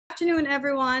afternoon,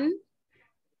 everyone.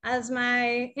 As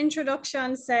my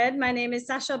introduction said, my name is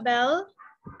Sasha Bell.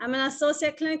 I'm an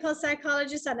associate clinical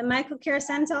psychologist at the Michael Care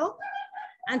Center.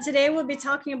 And today we'll be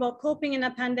talking about coping in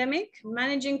a pandemic,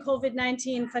 managing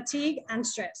COVID-19 fatigue and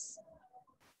stress.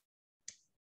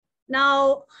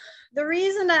 Now, the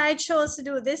reason that I chose to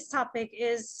do this topic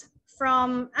is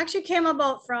actually came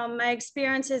about from my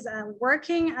experiences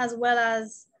working as well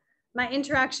as my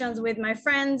interactions with my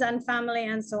friends and family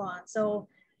and so on. So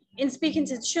in speaking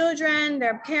to children,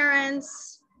 their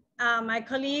parents, my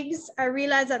colleagues, I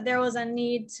realized that there was a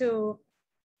need to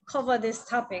cover this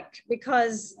topic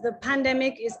because the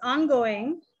pandemic is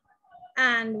ongoing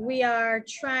and we are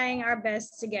trying our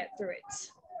best to get through it.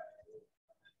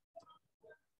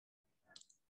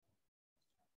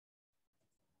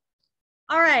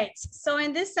 All right, so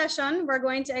in this session, we're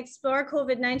going to explore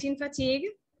COVID-19 fatigue,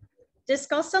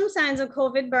 discuss some signs of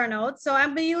COVID burnout. So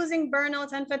I'll be using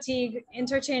burnout and fatigue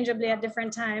interchangeably at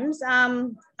different times.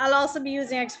 I'll also be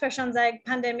using expressions like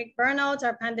pandemic burnout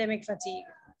or pandemic fatigue.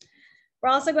 We're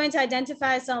also going to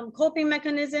identify some coping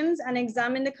mechanisms and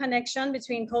examine the connection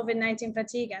between COVID-19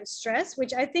 fatigue and stress,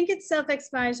 which I think it's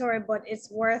self-explanatory, but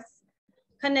it's worth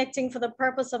connecting for the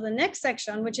purpose of the next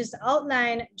section, which is to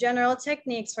outline general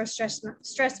techniques for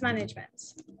stress management.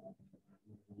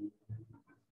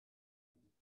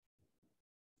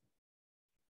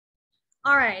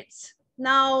 All right,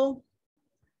 now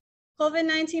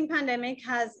COVID-19 pandemic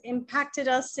has impacted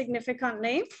us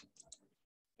significantly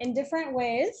in different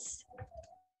ways.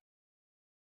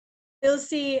 We'll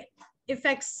see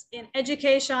effects in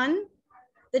education,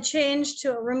 the change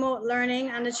to remote learning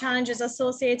and the challenges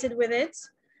associated with it.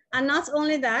 And not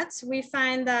only that, we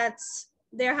find that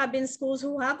there have been schools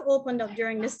who have opened up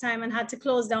during this time and had to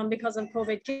close down because of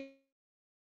COVID.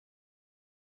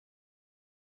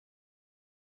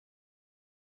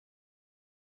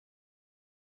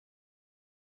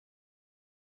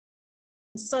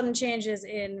 Sudden changes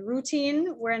in routine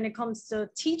when it comes to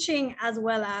teaching as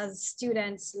well as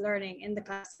students learning in the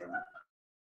classroom.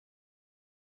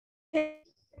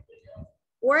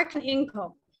 Work and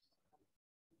income.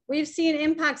 We've seen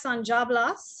impacts on job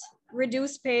loss,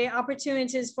 reduced pay,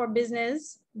 opportunities for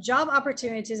business, job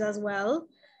opportunities as well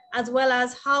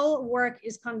as how work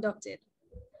is conducted.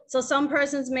 So some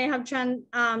persons may have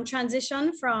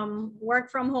transitioned from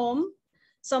work from home.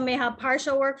 Some may have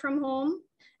partial work from home.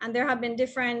 And there have been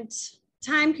different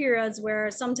time periods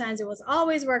where sometimes it was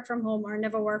always work from home or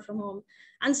never work from home.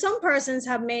 And some persons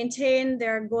have maintained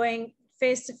their going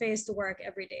face-to-face to work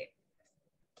every day.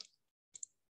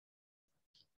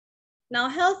 Now,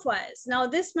 health-wise, now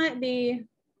this might be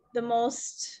the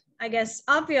most, I guess,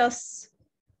 obvious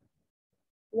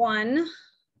one.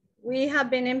 We have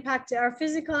been impacted, our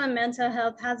physical and mental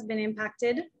health has been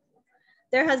impacted.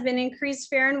 There has been increased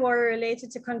fear and worry related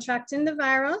to contracting the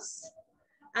virus,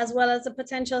 as well as the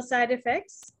potential side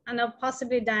effects and of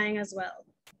possibly dying as well.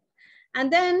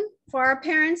 And then for our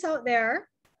parents out there,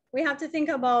 we have to think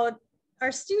about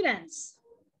our students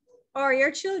or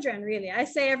your children, really. I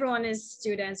say everyone is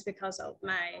students because of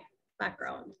my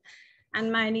background and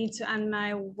my need to, and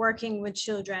my working with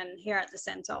children here at the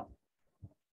center.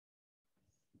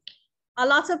 A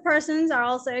lot of persons are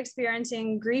also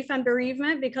experiencing grief and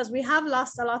bereavement because we have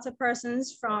lost a lot of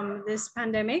persons from this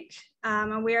pandemic,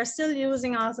 and we are still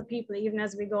losing a lot of people even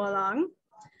as we go along.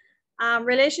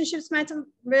 Relationship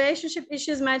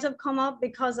issues might have come up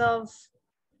because of,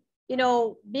 you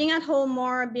know, being at home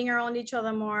more, being around each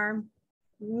other more.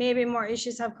 Maybe more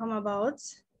issues have come about.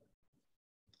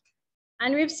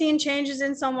 And we've seen changes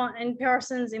in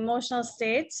person's emotional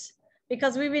state,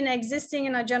 because we've been existing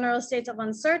in a general state of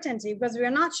uncertainty because we're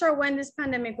not sure when this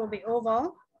pandemic will be over.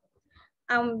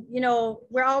 You know,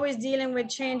 we're always dealing with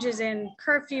changes in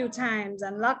curfew times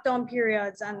and lockdown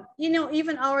periods and, you know,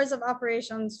 even hours of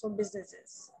operations for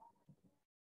businesses.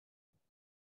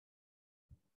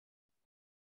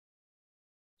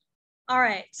 All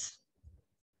right.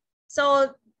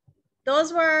 So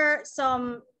those were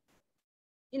some,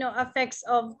 you know, effects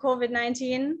of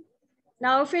COVID-19.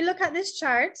 Now, if we look at this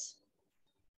chart,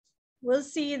 we'll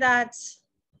see that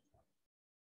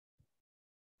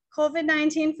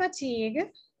COVID-19 fatigue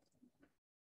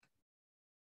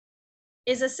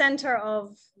is a center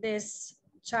of this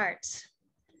chart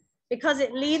because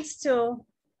it leads to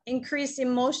increased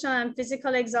emotional and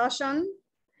physical exhaustion,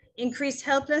 increased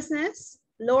helplessness,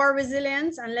 lower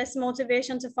resilience, and less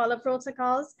motivation to follow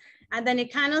protocols. And then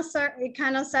it kind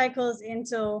of cycles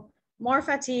into more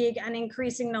fatigue and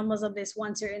increasing numbers of this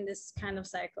once you're in this kind of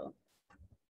cycle.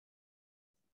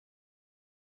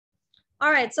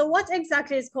 All right, so what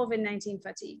exactly is COVID-19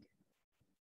 fatigue?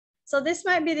 So this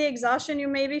might be the exhaustion you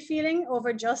may be feeling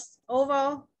over just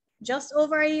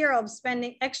over a year of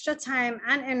spending extra time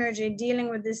and energy dealing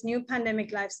with this new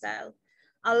pandemic lifestyle,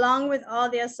 along with all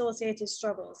the associated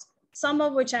struggles, some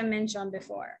of which I mentioned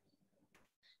before.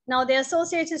 Now, the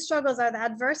associated struggles are the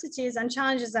adversities and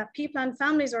challenges that people and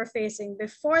families were facing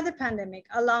before the pandemic,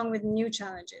 along with new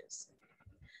challenges.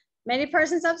 Many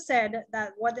persons have said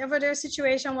that whatever their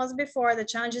situation was before, the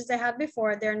challenges they had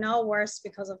before, they're now worse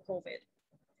because of COVID.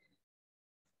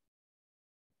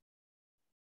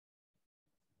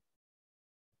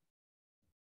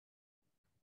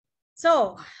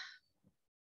 So,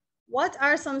 what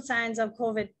are some signs of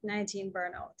COVID-19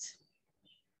 burnout?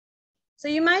 So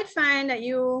you might find that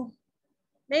you,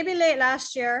 maybe late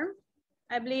last year,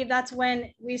 I believe that's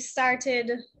when we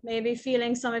started maybe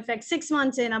feeling some effects. 6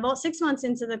 months in, about 6 months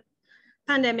into the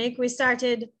pandemic, we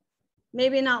started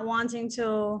maybe not wanting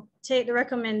to take the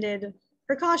recommended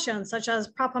precautions, such as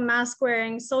proper mask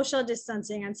wearing, social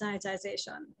distancing, and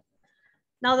sanitization.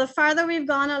 Now, the farther we've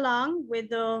gone along with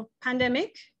the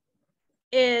pandemic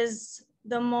is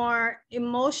the more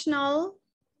emotional,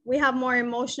 we have more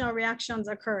emotional reactions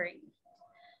occurring.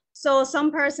 So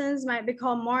some persons might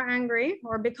become more angry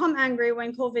or become angry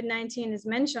when COVID-19 is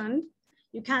mentioned.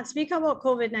 You can't speak about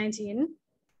COVID-19.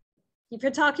 If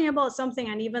you're talking about something,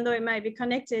 and even though it might be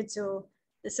connected to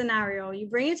the scenario, you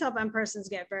bring it up and persons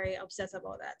get very upset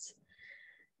about that.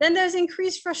 Then there's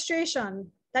increased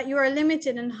frustration that you are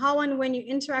limited in how and when you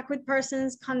interact with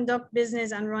persons, conduct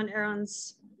business, and run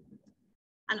errands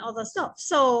and other stuff.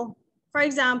 So for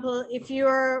example, if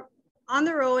you're on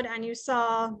the road and you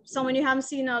saw someone you haven't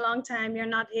seen in a long time, you're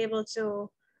not able to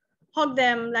hug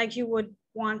them like you would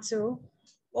want to,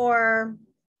 or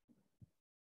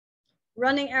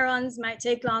running errands might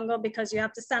take longer because you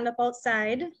have to stand up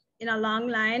outside in a long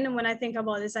line. And when I think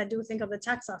about this, I do think of the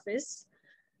tax office,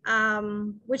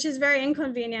 which is very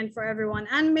inconvenient for everyone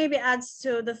and maybe adds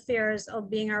to the fears of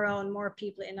being around more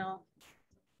people in a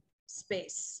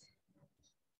space.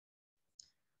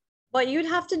 But you'd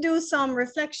have to do some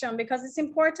reflection because it's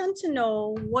important to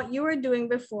know what you were doing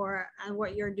before and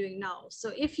what you're doing now.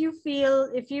 So if you feel,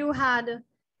 if you had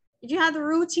the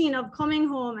routine of coming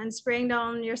home and spraying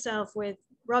down yourself with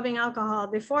rubbing alcohol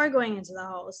before going into the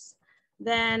house,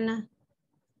 then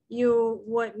you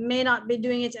may not be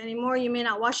doing it anymore. You may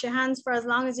not wash your hands for as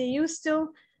long as you used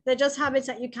to. They're just habits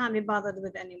that you can't be bothered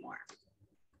with anymore.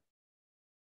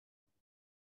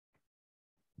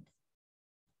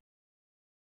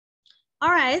 All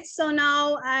right, so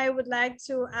now I would like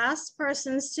to ask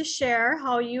persons to share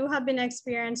how you have been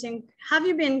experiencing,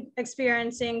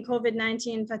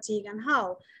 COVID-19 fatigue and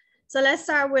how? So let's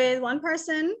start with one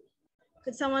person.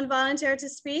 Could someone volunteer to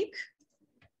speak?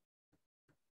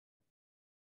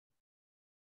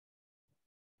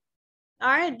 All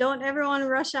right, don't everyone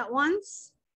rush at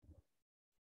once.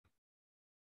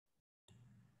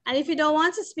 And if you don't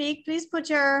want to speak, please put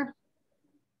your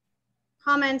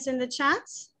comments in the chat.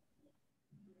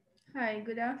 Hi,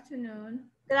 good afternoon.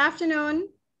 Good afternoon.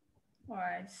 All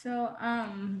right, so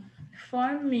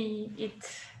for me,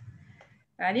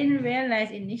 I didn't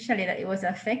realize initially that it was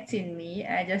affecting me.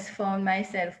 I just found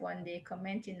myself one day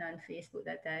commenting on Facebook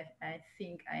that I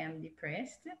think I am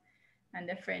depressed. And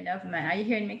a friend of mine, are you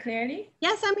hearing me clearly?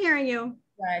 Yes, I'm hearing you.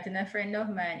 Right, and a friend of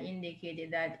mine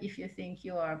indicated that if you think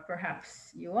you are,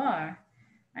 perhaps you are.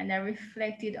 And I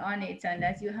reflected on it, and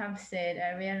as you have said,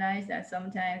 I realized that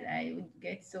sometimes I would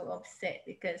get so upset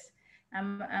because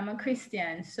I'm a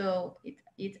Christian, so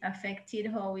it affected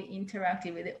how we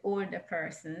interacted with the older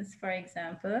persons, for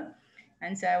example.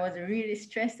 And so I was really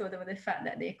stressed out over the fact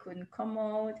that they couldn't come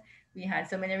out. We had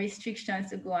so many restrictions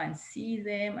to go and see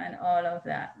them and all of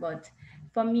that. But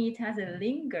for me, it has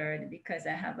lingered because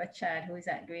I have a child who is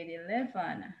at grade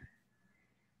 11.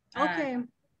 Okay. And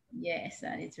yes,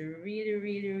 and it's really,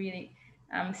 really, really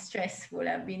stressful.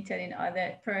 I've been telling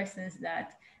other persons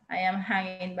that I am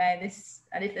hanging by this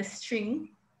a little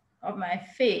string of my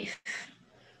faith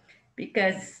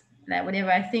because like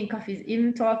whenever I think of his,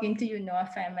 even talking to you now, I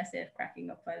find myself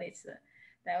cracking up a little.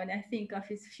 That when I think of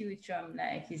his future, I'm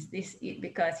like, is this it?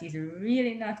 Because he's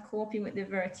really not coping with the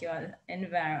virtual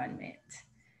environment.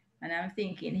 And I'm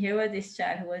thinking, here was this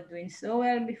child who was doing so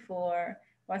well before.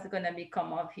 What's going to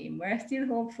become of him? We're still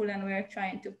hopeful and we're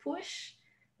trying to push.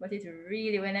 But it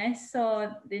really, when I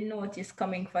saw the notice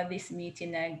coming for this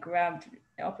meeting, I grabbed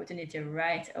the opportunity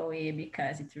right away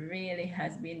because it really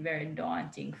has been very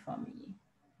daunting for me.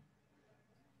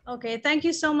 Okay, thank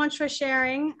you so much for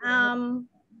sharing.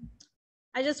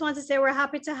 I just want to say we're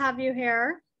happy to have you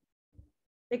here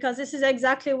because this is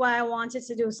exactly why I wanted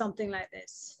to do something like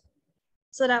this.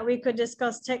 so that we could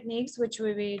discuss techniques, which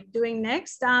we'll be doing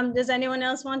next. Does anyone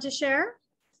else want to share?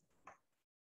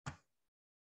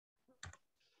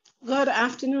 Good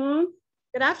afternoon.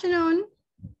 Good afternoon.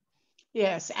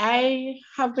 Yes, I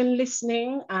have been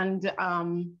listening, and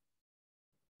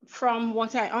from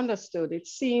what I understood, it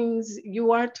seems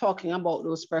you are talking about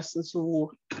those persons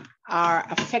who are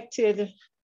affected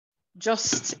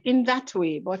just in that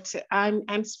way. But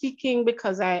I'm speaking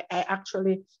because I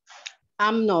actually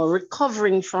am now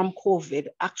recovering from COVID,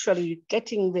 actually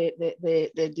getting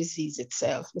the disease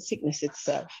itself, the sickness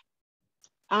itself.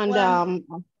 And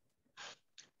Well,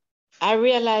 I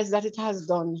realized that it has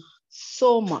done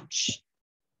so much.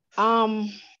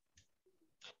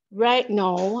 Right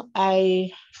now,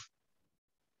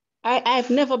 I've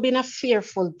never been a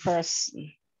fearful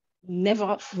person.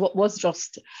 Never was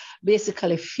just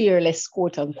basically fearless,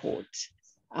 quote unquote.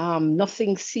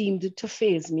 Nothing seemed to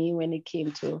faze me when it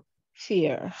came to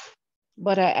fear.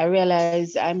 But I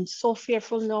realized I'm so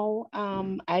fearful now.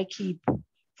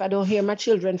 If I don't hear my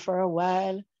children for a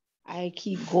while, I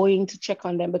keep going to check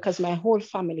on them because my whole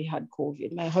family had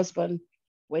COVID. My husband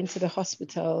went to the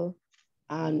hospital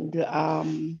and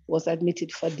was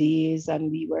admitted for days,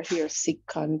 and we were here sick.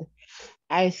 And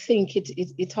I think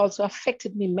it also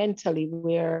affected me mentally,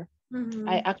 where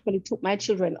I actually took my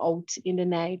children out in the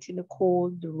night, in the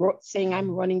cold, saying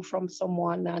I'm running from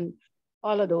someone and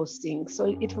all of those things. So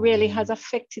it really has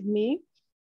affected me.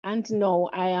 And now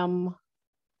I am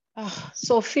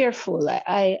so fearful.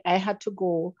 I had to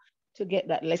go to get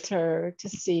that letter to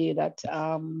say that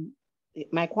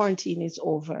my quarantine is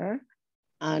over,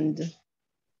 and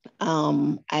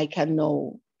I can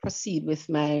now proceed with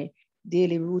my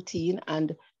daily routine.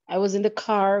 And I was in the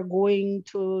car going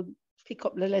to pick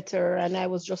up the letter, and I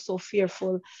was just so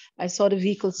fearful. I saw the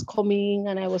vehicles coming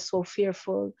and I was so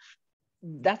fearful.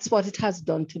 That's what it has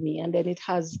done to me. And then it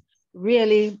has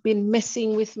really been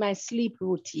messing with my sleep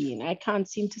routine. I can't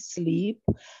seem to sleep.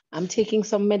 I'm taking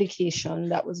some medication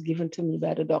that was given to me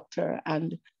by the doctor,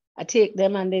 and I take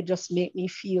them and they just make me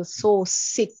feel so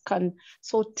sick and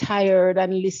so tired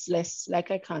and listless,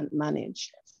 like I can't manage.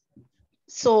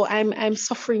 So I'm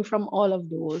suffering from all of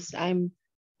those. I'm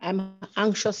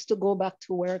anxious to go back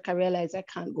to work. I realize I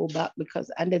can't go back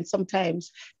and then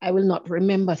sometimes I will not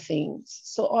remember things.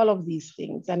 So all of these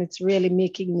things, and it's really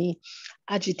making me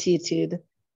agitated.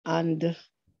 And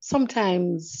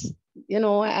sometimes,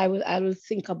 I will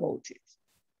think about it.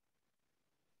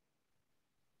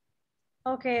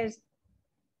 Okay,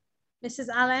 Mrs.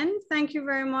 Allen, thank you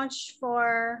very much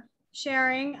for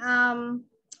sharing. I'm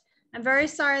very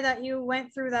sorry that you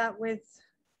went through that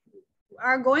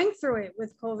are going through it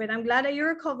with COVID. I'm glad that you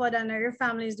recovered and that your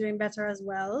family is doing better as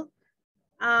well.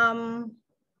 A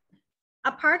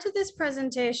part of this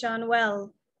presentation,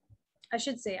 well, I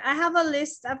should say,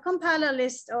 I've compiled a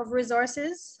list of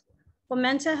resources for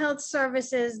mental health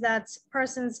services that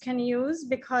persons can use,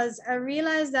 because I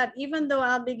realize that even though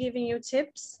I'll be giving you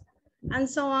tips and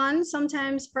so on,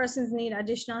 sometimes persons need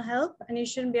additional help, and you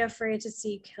shouldn't be afraid to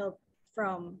seek help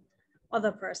from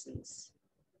other persons.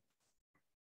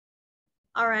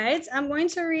 All right, I'm going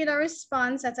to read a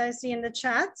response that I see in the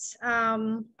chat.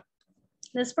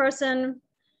 This person,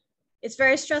 it's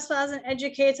very stressful as an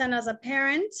educator and as a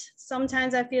parent.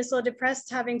 Sometimes I feel so depressed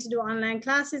having to do online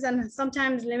classes, and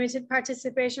sometimes limited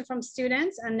participation from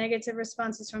students and negative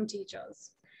responses from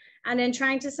teachers. And then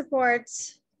trying to support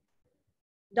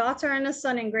daughter and a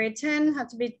son in grade 10, have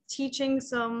to be teaching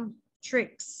some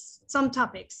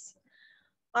topics.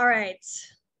 All right.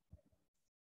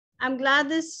 I'm glad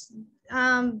this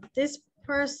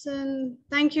person,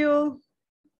 thank you,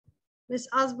 Ms.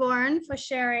 Osborne, for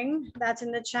sharing that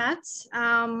in the chat.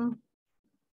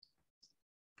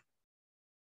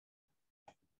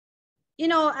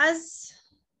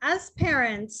 As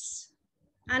parents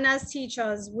and as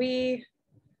teachers,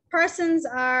 persons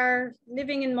are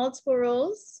living in multiple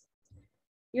roles.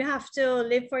 You have to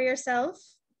live for yourself.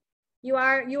 You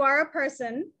are a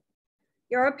person.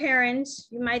 You're a parent.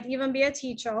 You might even be a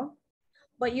teacher,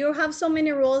 but you have so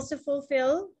many roles to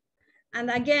fulfill. And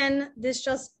again, this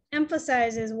just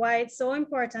emphasizes why it's so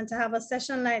important to have a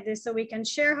session like this, so we can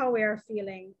share how we are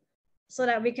feeling, so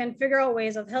that we can figure out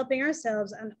ways of helping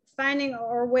ourselves and finding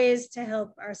our ways to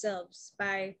help ourselves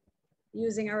by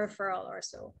using a referral or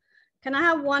so. Can I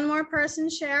have one more person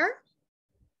share?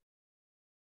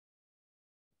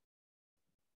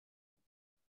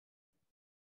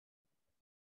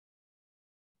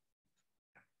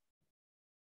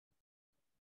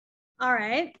 All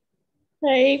right.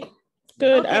 Hey,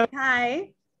 good. Okay, hi.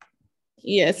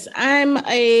 Yes, I'm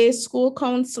a school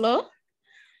counselor,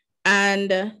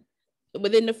 and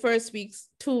within the first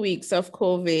 2 weeks of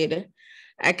COVID,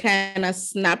 I kind of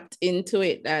snapped into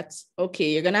it that,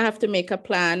 okay, you're going to have to make a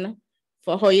plan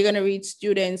for how you're going to reach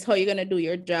students, how you're going to do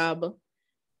your job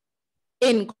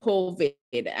in COVID.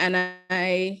 And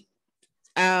I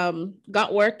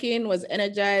got working, was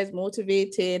energized,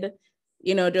 motivated,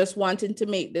 just wanting to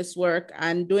make this work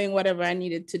and doing whatever I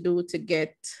needed to do to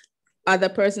get other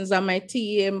persons on my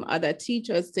team, other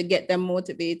teachers, to get them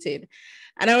motivated.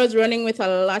 And I was running with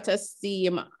a lot of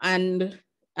steam and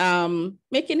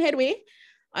making headway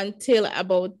until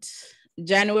about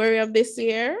January of this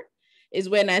year is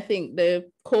when I think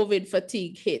the COVID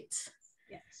fatigue hit.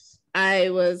 Yes. I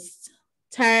was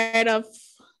tired of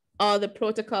all the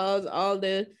protocols,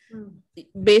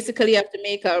 basically you have to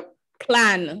make a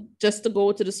plan just to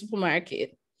go to the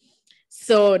supermarket.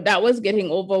 So that was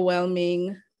getting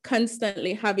overwhelming,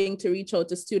 constantly having to reach out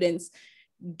to students,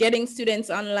 getting students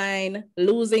online,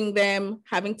 losing them,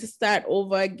 having to start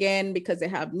over again because they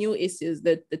have new issues.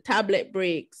 The tablet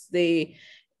breaks, they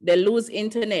lose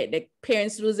internet, the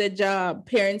parents lose their job,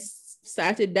 parents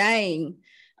started dying,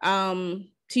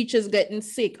 teachers getting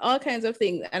sick, all kinds of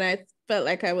things. And I felt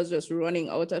like I was just running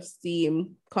out of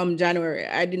steam come January.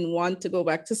 I didn't want to go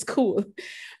back to school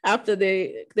after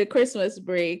the Christmas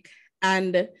break.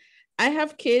 And I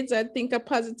have kids. I think a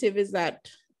positive is that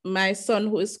my son,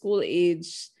 who is school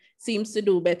age, seems to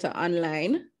do better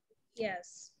online.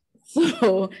 Yes.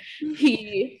 So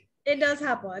it does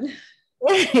happen.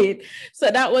 Right.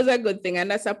 So that was a good thing.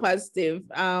 And that's a positive.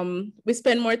 We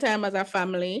spend more time as a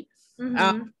family.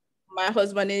 Mm-hmm. My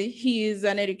husband, he is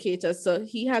an educator, so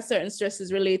he has certain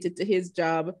stresses related to his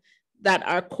job that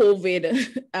are COVID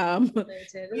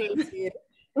related.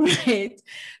 Right.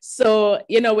 So,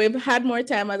 we've had more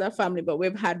time as a family, but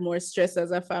we've had more stress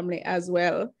as a family as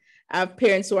well. I have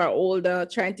parents who are older,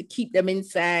 trying to keep them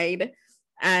inside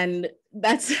and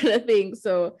that sort of thing.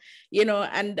 So,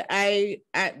 and I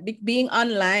being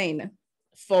online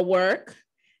for work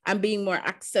and being more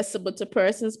accessible to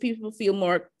persons, people feel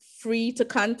more free to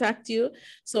contact you.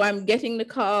 So I'm getting the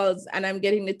calls and I'm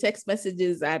getting the text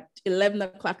messages at 11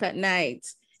 o'clock at night,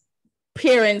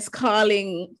 parents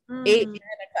calling 8, 9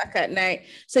 o'clock at night.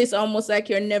 So it's almost like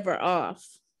you're never off.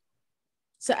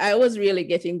 So I was really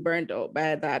getting burnt out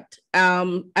by that.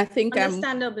 I think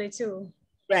understandably too.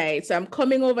 Right. So I'm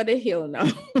coming over the hill now.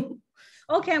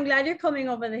 Okay, I'm glad you're coming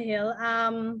over the hill.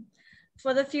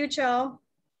 For the future,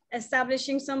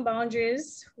 establishing some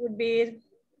boundaries would be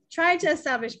try to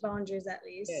establish boundaries at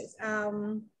least. Yes.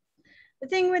 The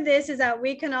thing with this is that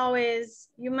we can always,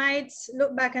 you might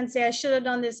look back and say, I should have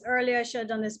done this earlier, I should have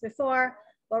done this before.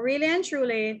 But really and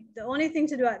truly, the only thing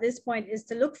to do at this point is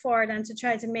to look forward and to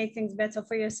try to make things better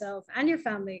for yourself and your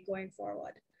family going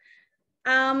forward.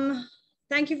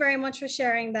 Thank you very much for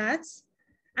sharing that.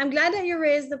 I'm glad that you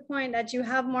raised the point that you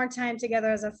have more time together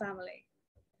as a family.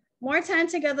 More time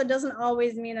together doesn't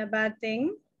always mean a bad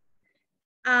thing.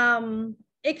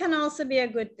 It can also be a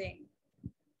good thing.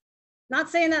 Not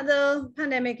saying that the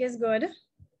pandemic is good,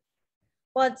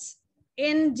 but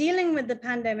in dealing with the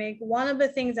pandemic, one of the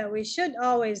things that we should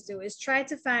always do is try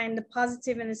to find the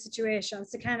positive in the situations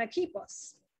to kind of keep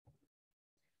us.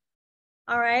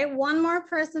 All right, one more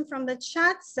person from the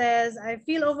chat says, I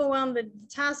feel overwhelmed with the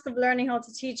task of learning how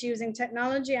to teach using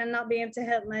technology and not being able to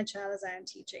help my child as I am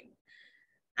teaching.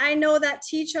 I know that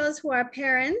teachers who are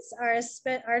parents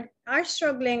are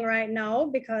struggling right now,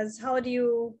 because how do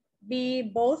you be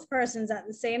both persons at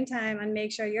the same time and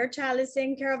make sure your child is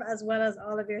taken care of as well as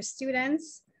all of your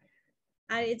students?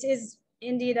 And it is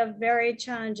indeed a very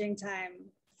challenging time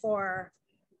for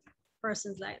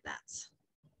persons like that.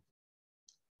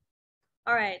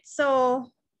 All right,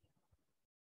 so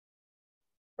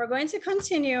we're going to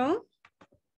continue.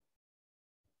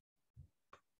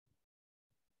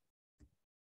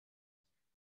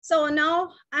 So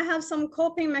now I have some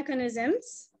coping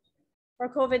mechanisms for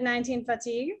COVID-19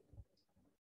 fatigue.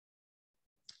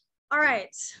 All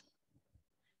right,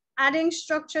 adding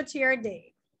structure to your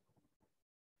day.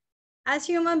 As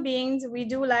human beings, we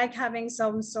do like having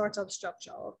some sort of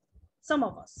structure. Some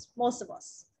of us, most of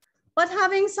us. But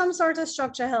having some sort of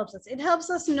structure helps us. It helps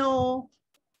us know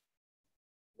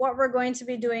what we're going to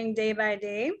be doing day by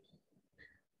day.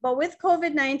 But with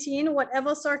COVID-19,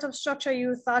 whatever sort of structure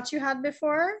you thought you had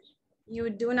before, you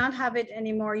do not have it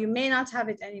anymore. You may not have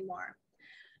it anymore.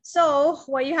 So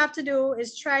what you have to do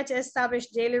is try to establish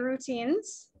daily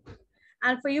routines.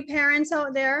 And for you parents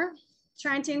out there,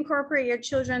 trying to incorporate your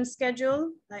children's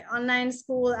schedule, like online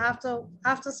school,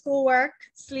 after school work,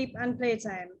 sleep and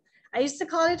playtime. I used to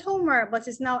call it homework, but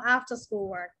it's now after school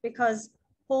work, because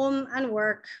home and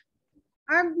work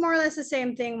are more or less the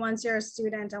same thing once you're a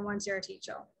student and once you're a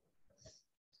teacher.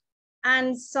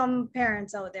 And some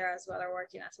parents out there as well are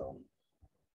working at home.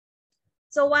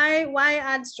 So why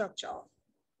add structure?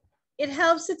 It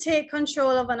helps to take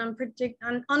control of an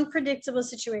unpredictable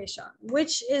situation,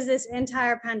 which is this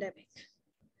entire pandemic.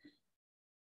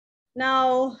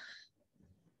 Now,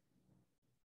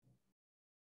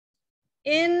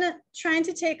 in trying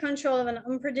to take control of an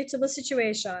unpredictable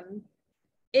situation,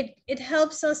 it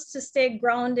helps us to stay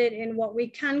grounded in what we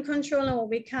can control and what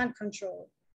we can't control.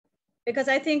 Because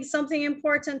I think something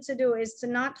important to do is to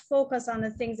not focus on the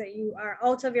things that you are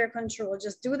out of your control.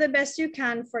 Just do the best you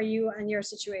can for you and your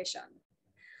situation.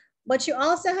 But you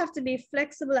also have to be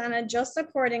flexible and adjust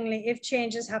accordingly if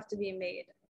changes have to be made.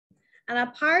 And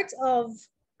a part of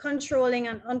controlling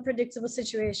an unpredictable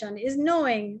situation is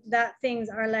knowing that things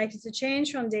are likely to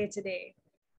change from day to day,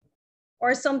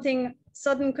 or something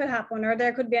sudden could happen, or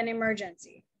there could be an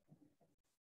emergency.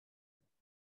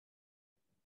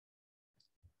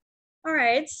 All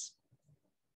right,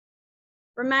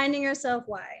 reminding yourself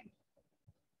why.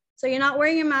 So you're not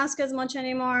wearing your mask as much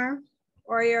anymore,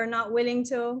 or you're not willing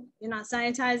to, you're not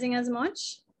sanitizing as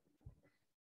much.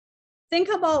 Think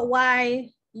about why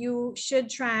you should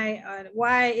try,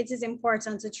 why it is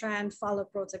important to try and follow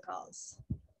protocols.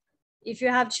 If you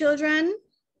have children,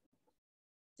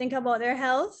 think about their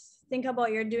health, think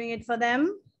about you're doing it for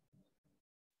them,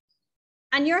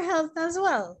 and your health as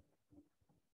well.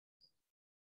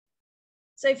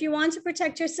 So if you want to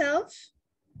protect yourself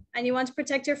and you want to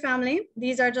protect your family,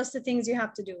 these are just the things you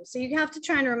have to do. So you have to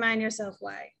try and remind yourself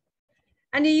why.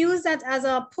 And you use that as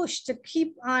a push to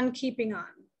keep on keeping on.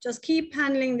 Just keep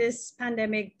handling this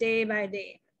pandemic day by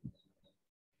day.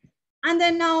 And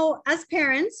then now, as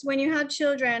parents, when you have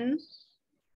children,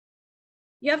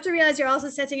 you have to realize you're also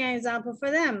setting an example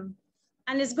for them.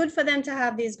 And it's good for them to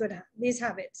have these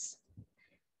habits.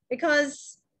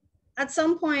 Because at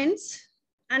some point,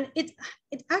 and it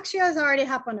actually has already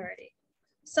happened already.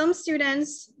 Some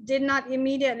students did not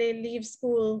immediately leave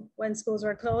school when schools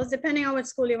were closed, depending on what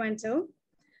school you went to.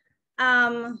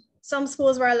 Some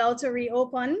schools were allowed to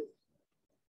reopen.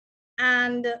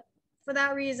 And for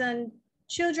that reason,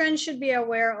 children should be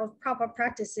aware of proper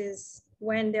practices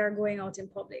when they're going out in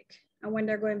public and when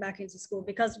they're going back into school,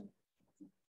 because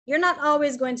you're not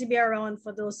always going to be around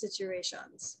for those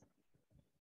situations.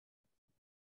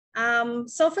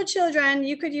 So for children,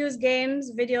 you could use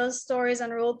games, videos, stories,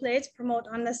 and role play to promote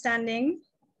understanding,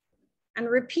 and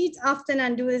repeat often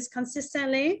and do this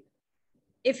consistently.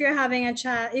 If you're having a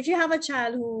child, if you have a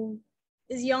child who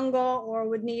is younger or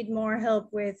would need more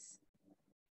help with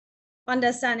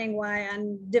understanding why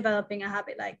and developing a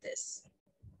habit like this.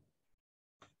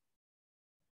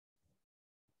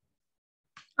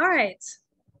 All right.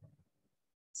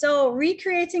 So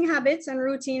recreating habits and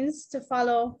routines to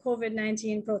follow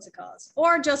COVID-19 protocols,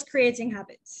 or just creating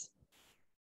habits.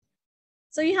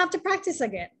 So you have to practice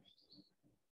again.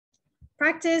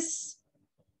 Practice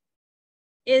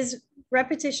is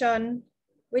repetition,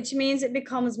 which means it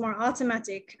becomes more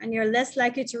automatic and you're less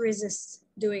likely to resist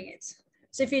doing it.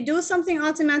 So if you do something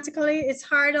automatically, it's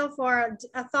harder for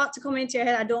a thought to come into your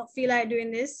head, I don't feel like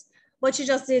doing this, but you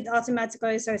just did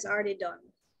automatically, so it's already done.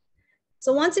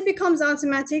 So once it becomes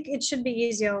automatic, it should be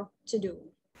easier to do.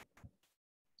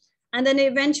 And then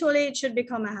eventually it should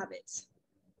become a habit.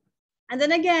 And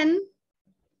then again,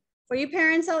 for you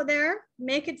parents out there,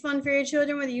 make it fun for your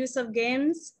children with the use of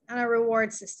games and a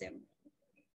reward system.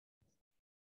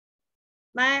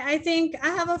 I think I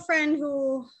have a friend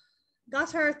who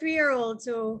got her 3-year-old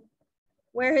to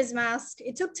wear his mask.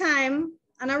 It took time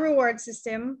and a reward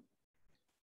system,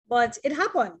 but it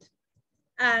happened.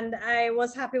 And I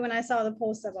was happy when I saw the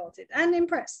post about it, and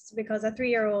impressed, because a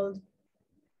 3-year-old,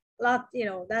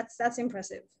 that's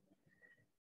impressive.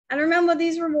 And remember,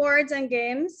 these rewards and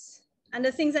games and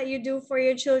the things that you do for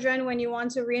your children when you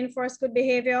want to reinforce good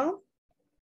behavior,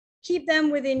 keep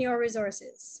them within your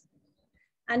resources.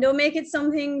 And don't make it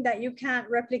something that you can't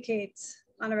replicate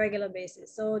on a regular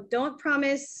basis. So don't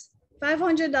promise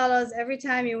 $500 every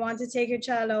time you want to take your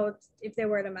child out if they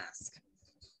wear the mask,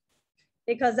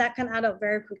 because that can add up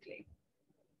very quickly.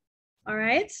 All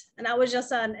right, and that was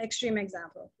just an extreme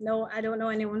example. No, I don't know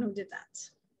anyone who did that.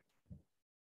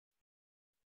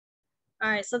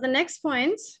 All right, so the next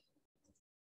point,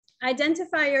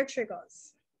 identify your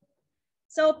triggers.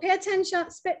 So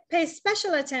pay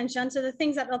special attention to the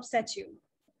things that upset you,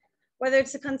 whether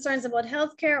it's the concerns about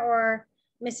healthcare or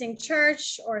missing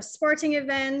church or sporting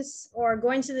events or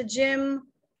going to the gym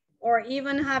or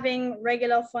even having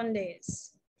regular fun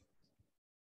days.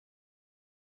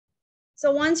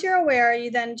 So once you're aware, you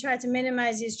then try to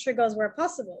minimize these triggers where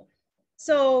possible.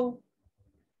 So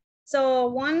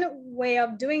one way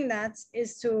of doing that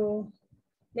is to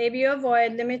Maybe you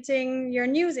avoid limiting your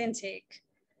news intake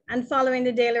and following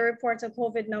the daily reports of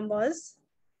COVID numbers.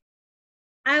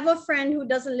 I have a friend who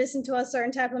doesn't listen to a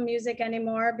certain type of music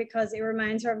anymore because it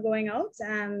reminds her of going out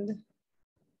and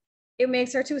it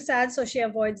makes her too sad. So she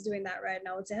avoids doing that right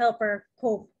now to help her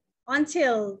cope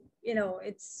until, you know,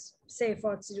 it's safe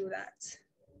for her to do that.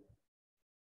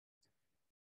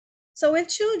 So with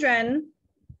children,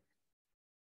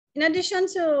 in addition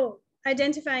to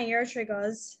identifying your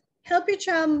triggers, help your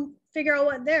child figure out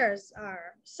what theirs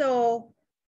are. So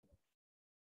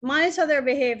monitor their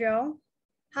behavior,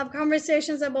 have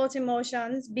conversations about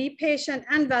emotions, be patient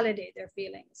and validate their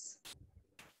feelings.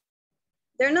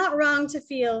 They're not wrong to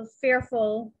feel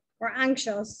fearful or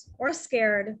anxious or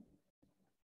scared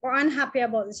or unhappy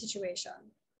about the situation.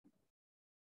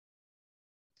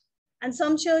 And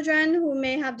some children who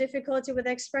may have difficulty with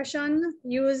expression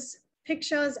use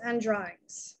pictures and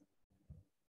drawings.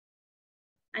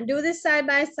 And do this side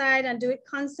by side and do it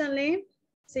constantly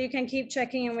so you can keep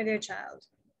checking in with your child.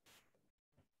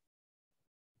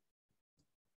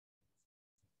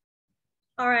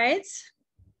 All right,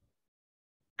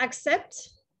 accept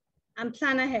and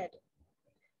plan ahead.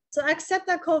 So accept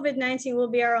that COVID-19 will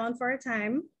be around for a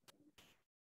time.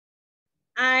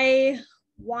 I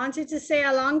wanted to say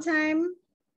a long time.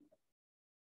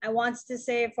 I wanted to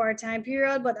say for a time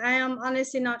period, but I am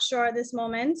honestly not sure at this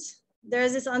moment.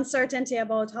 There's this uncertainty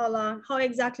about how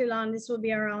exactly long this will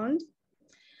be around.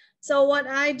 So what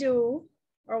I do,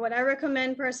 or what I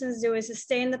recommend persons do, is to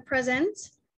stay in the present.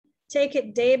 Take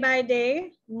it day by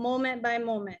day, moment by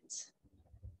moment.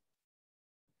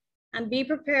 And be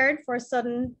prepared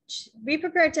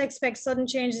to expect sudden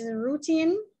changes in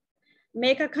routine.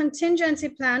 Make a contingency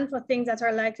plan for things that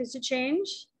are likely to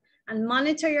change and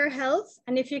monitor your health.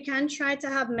 And if you can, try to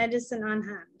have medicine on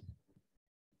hand.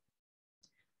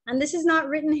 And this is not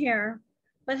written here,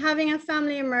 but having a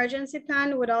family emergency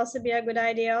plan would also be a good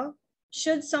idea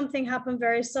should something happen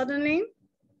very suddenly.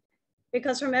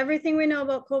 Because from everything we know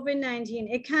about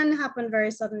COVID-19, it can happen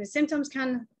very suddenly. Symptoms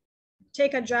can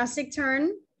take a drastic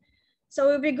turn. So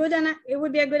it would be good, and it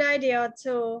would be a good idea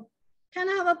to kind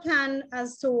of have a plan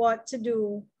as to what to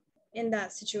do in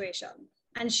that situation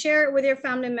and share it with your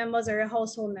family members or your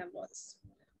household members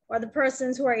or the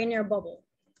persons who are in your bubble.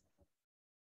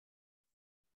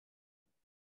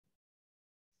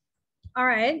 All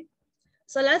right,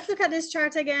 so let's look at this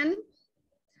chart again.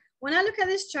 When I look at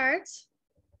this chart,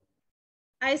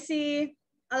 I see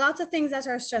a lot of things that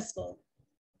are stressful.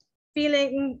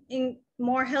 Feeling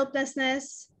more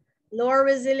helplessness, lower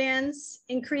resilience,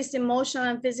 increased emotional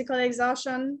and physical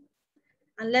exhaustion,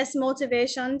 and less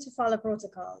motivation to follow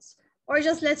protocols, or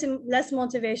just less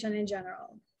motivation in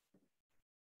general.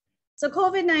 So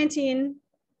COVID-19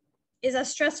 is a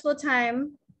stressful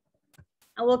time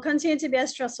and will continue to be a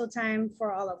stressful time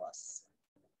for all of us.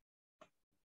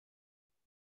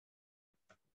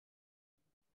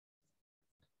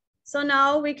 So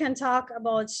now we can talk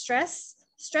about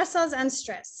stressors and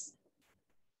stress.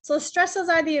 So stressors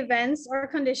are the events or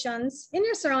conditions in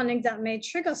your surroundings that may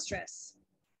trigger stress.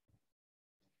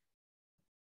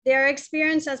 They are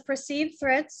experienced as perceived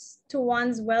threats to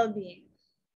one's well-being.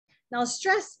 Now,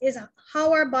 stress is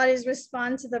how our bodies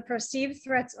respond to the perceived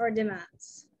threats or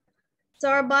demands. So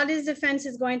our body's defense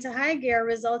is going to high gear,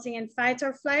 resulting in fight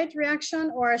or flight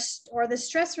reaction or the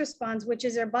stress response, which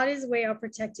is your body's way of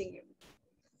protecting you.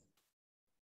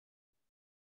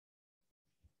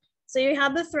 So you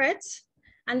have the threat,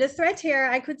 and the threat here,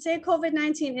 I could say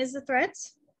COVID-19 is the threat.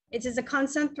 It is a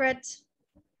constant threat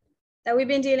that we've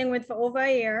been dealing with for over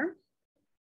a year.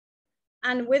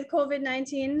 And with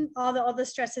COVID-19, all the other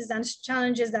stresses and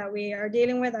challenges that we are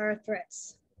dealing with are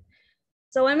threats.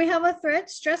 So when we have a threat,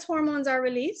 stress hormones are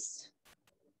released,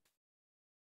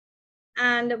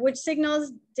 and which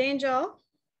signals danger.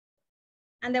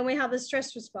 And then we have the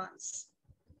stress response.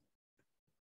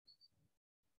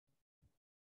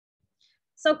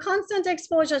 So constant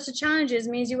exposure to challenges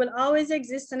means you will always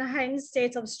exist in a heightened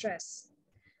state of stress.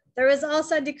 There is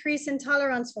also a decrease in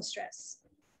tolerance for stress.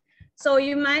 So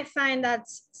you might find that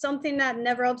something that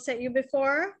never upset you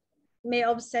before may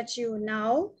upset you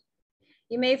now.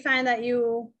 You may find that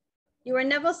you were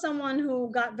never someone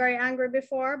who got very angry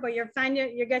before, but you're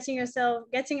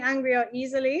getting angrier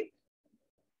easily.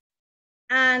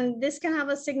 And this can have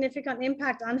a significant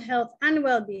impact on health and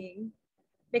well-being,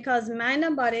 because mind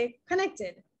and body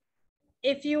connected.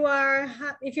 If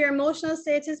your emotional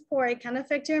state is poor, it can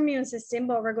affect your immune system,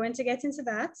 but we're going to get into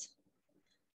that.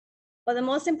 But the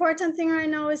most important thing right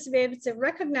now is to be able to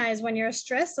recognize when you're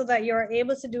stressed so that you're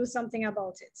able to do something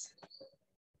about it.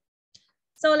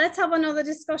 So let's have another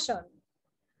discussion.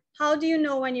 How do you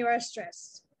know when you are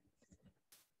stressed?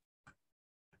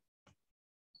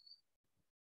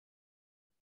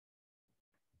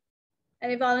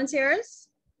 Any volunteers?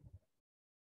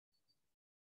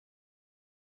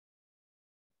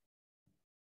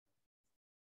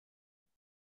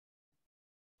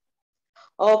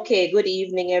 Okay, good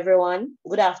evening, everyone.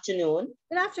 Good afternoon.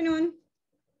 Good afternoon.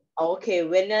 Okay,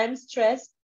 when I'm stressed,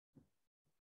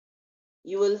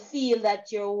 you will feel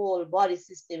that your whole body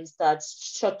system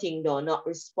starts shutting down, not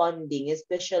responding,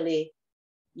 especially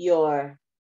your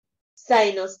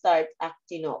sinus start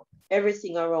acting up.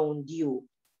 Everything around you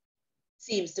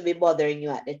seems to be bothering you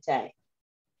at the time.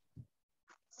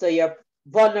 So you're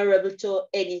vulnerable to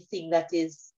anything that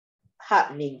is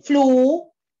happening. Flu,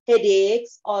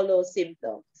 headaches, all those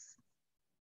symptoms.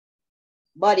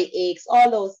 Body aches,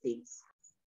 all those things.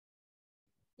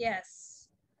 Yes.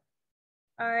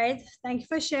 All right. Thank you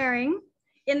for sharing.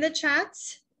 In the chat,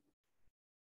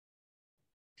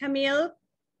 Camille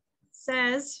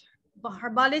says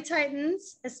her body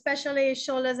tightens, especially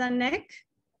shoulders and neck.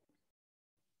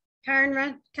 Karen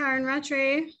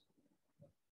Rattray,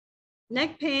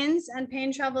 neck pains and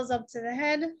pain travels up to the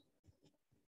head.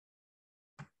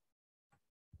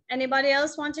 Anybody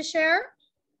else want to share?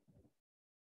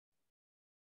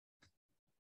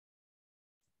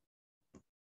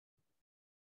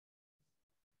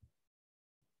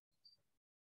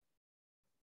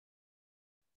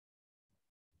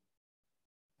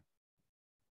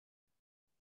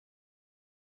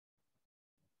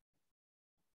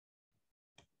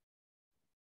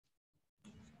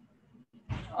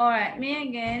 All right, me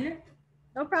again.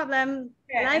 No problem.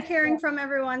 Yeah, Like hearing from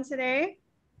everyone today.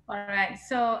 All right,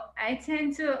 so I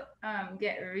tend to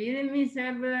get really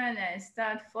miserable and I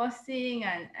start fussing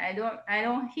and I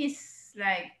don't hiss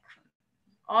like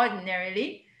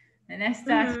ordinarily, and I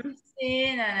start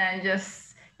hissing and I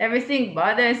just everything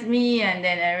bothers me, and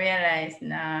then I realize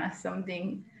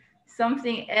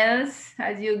something else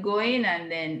as you go in,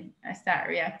 and then I start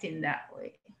reacting that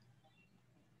way.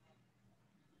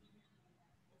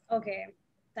 Okay,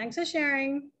 thanks for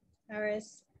sharing,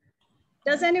 Iris.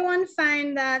 Does anyone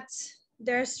find that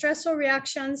their stressful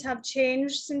reactions have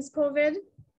changed since COVID?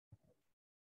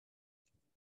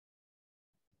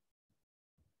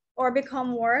 Or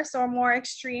become worse or more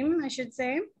extreme, I should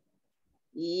say?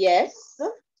 Yes,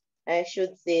 I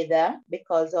should say that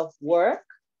because of work,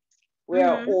 we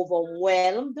are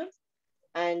overwhelmed,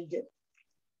 and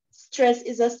stress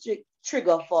is a strict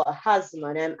trigger for asthma,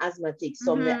 and I'm asthmatic,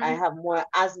 so I have more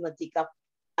asthmatic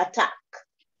attack.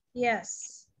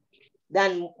 Yes.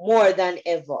 More than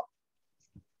ever.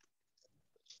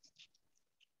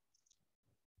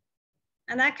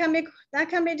 And that can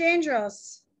be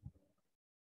dangerous.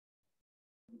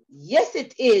 Yes,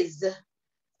 it is.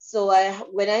 So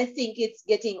when I think it's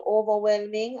getting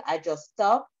overwhelming, I just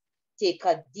stop, take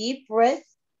a deep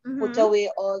breath, put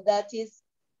away all that is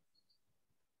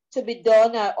to be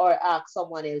done, or ask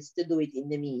someone else to do it in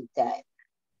the meantime.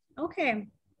 Okay,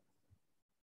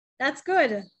 that's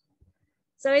good.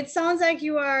 So it sounds like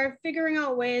you are figuring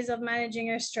out ways of managing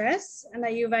your stress and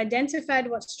that you've identified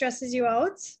what stresses you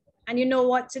out and you know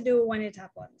what to do when it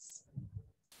happens.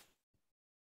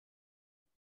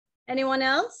 Anyone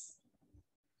else?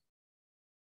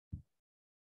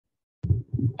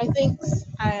 I think,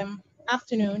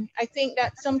 afternoon, I think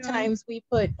that sometimes we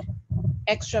put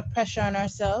extra pressure on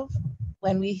ourselves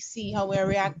when we see how we're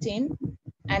reacting,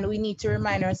 and we need to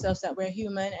remind ourselves that we're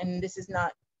human and this is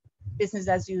not business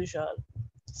as usual.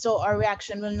 So our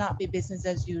reaction will not be business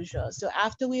as usual. So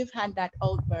after we've had that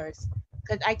outburst,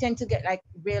 because I tend to get like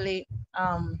really,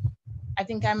 I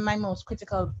think I'm my most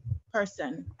critical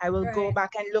person. I will go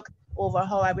back and look over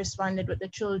how I responded with the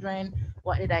children.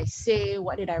 What did I say?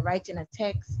 What did I write in a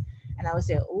text? And I would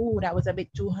say, oh, that was a bit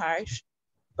too harsh.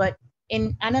 But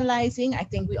in analyzing, I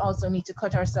think we also need to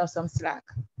cut ourselves some slack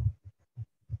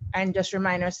and just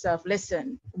remind ourselves,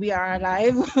 listen, we are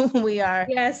alive. We are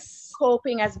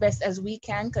coping as best as we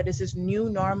can because this is new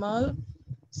normal.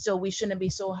 So we shouldn't be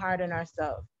so hard on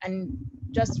ourselves. And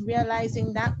just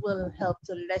realizing that will help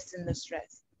to lessen the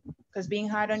stress, because being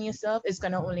hard on yourself is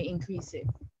going to only increase it.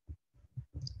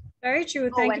 Very true.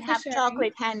 Thank you for have sharing.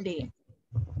 chocolate handy.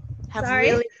 Have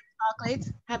really chocolate.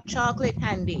 Have chocolate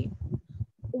handy.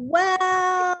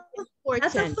 Well,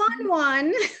 that's a fun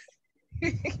one.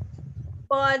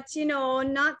 But, you know,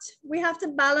 we have to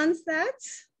balance that.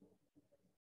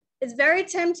 It's very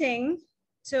tempting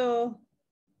to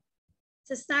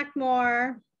snack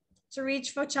more, to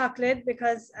reach for chocolate,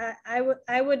 because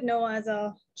I would know as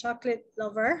a chocolate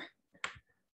lover.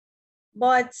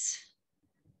 But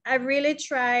I really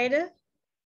tried,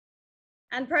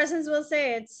 and persons will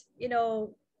say it's, you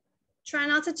know, try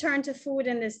not to turn to food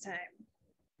in this time.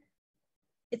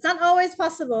 It's not always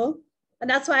possible, but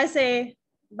that's why I say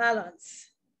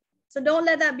balance. So don't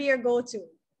let that be your go-to.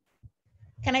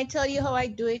 Can I tell you how I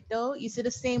do it though? You see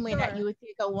the same way that Sure. you would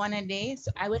take a one a day.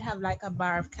 So I would have like a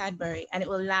bar of Cadbury and it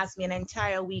will last me an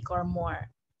entire week or more.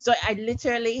 So I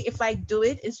literally, if I do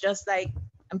it, it's just like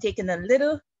I'm taking one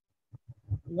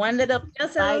little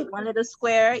Just bite, one little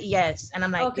square. Yes. And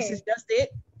I'm like, okay. this is just it.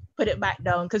 Put it back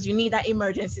down because you need that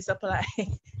emergency supply.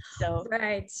 So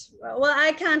right. Well,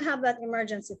 I can't have that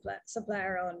emergency supply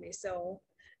around me. So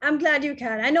I'm glad you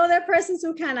can. I know there are persons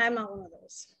who can. I'm not one of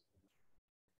those.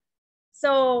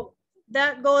 So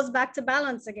that goes back to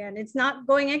balance again. It's not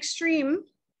going extreme.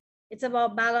 It's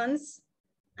about balance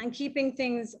and keeping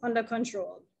things under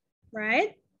control,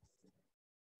 right?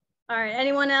 All right,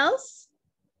 anyone else?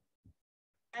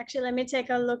 Actually, let me take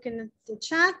a look in the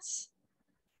chat.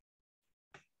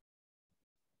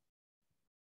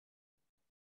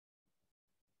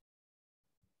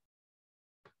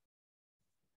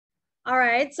 All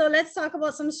right, so let's talk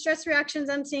about some stress reactions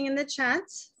I'm seeing in the chat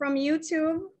from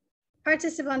YouTube.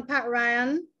 Participant Pat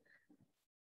Ryan.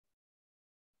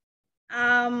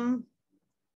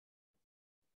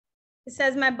 It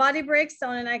says, my body breaks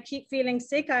down and I keep feeling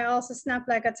sick. I also snap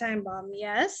like a time bomb.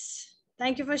 Yes.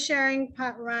 Thank you for sharing,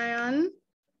 Pat Ryan.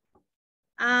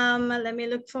 Let me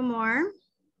look for more.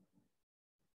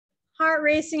 Heart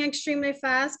racing extremely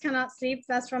fast, cannot sleep.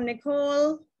 That's from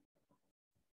Nicole.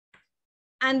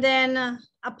 And then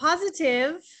a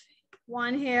positive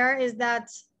one here is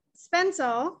that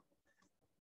Spencer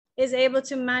is able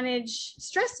to manage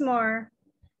stress more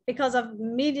because of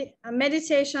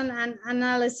meditation and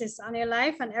analysis on your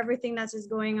life and everything that is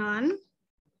going on.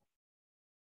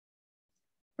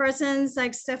 Persons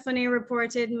like Stephanie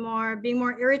reported being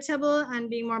more irritable and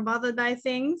being more bothered by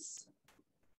things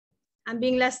and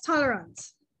being less tolerant.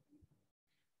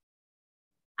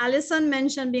 Allison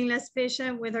mentioned being less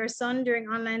patient with her son during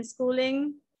online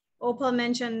schooling. Opal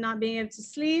mentioned not being able to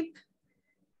sleep.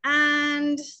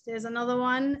 And there's another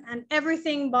one, and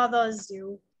everything bothers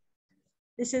you.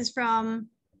 This is from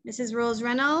Mrs. Rose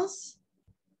Reynolds.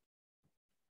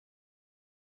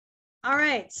 All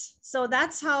right, so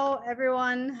that's how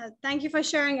everyone, thank you for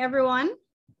sharing, everyone.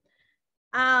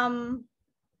 Now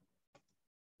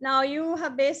you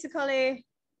have basically,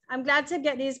 I'm glad to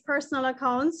get these personal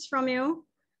accounts from you.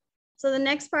 So the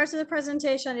next part of the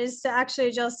presentation is to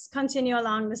actually just continue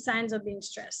along the signs of being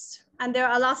stressed. And there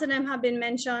are a lot of them have been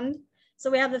mentioned. So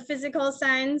we have the physical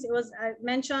signs. It was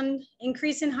mentioned,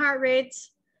 increase in heart rate,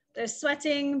 there's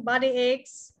sweating, body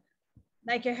aches,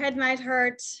 like your head might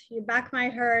hurt, your back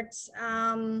might hurt,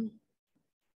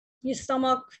 your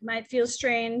stomach might feel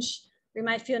strange, you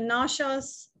might feel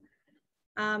nauseous,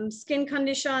 skin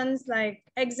conditions like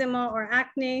eczema or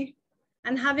acne,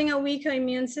 and having a weaker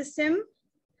immune system,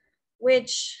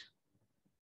 which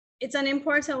it's an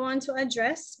important one to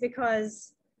address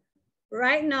because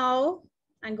right now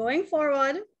and going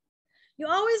forward, you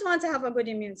always want to have a good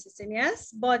immune system,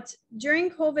 yes? But during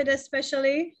COVID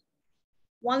especially,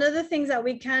 one of the things that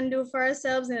we can do for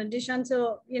ourselves in addition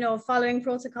to, following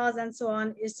protocols and so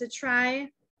on is to try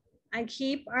and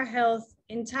keep our health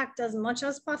intact as much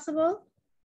as possible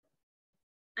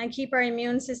and keep our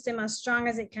immune system as strong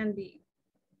as it can be.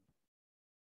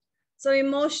 So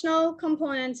emotional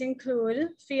components include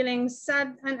feeling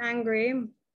sad and angry,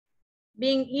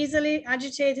 being easily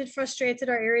agitated, frustrated,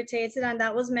 or irritated, and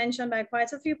that was mentioned by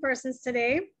quite a few persons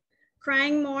today,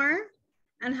 crying more,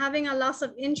 and having a loss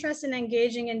of interest in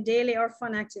engaging in daily or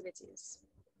fun activities.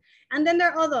 And then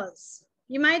there are others.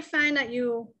 You might find that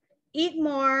you eat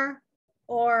more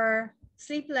or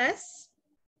sleep less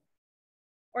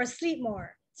or sleep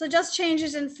more. So just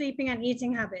changes in sleeping and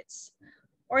eating habits.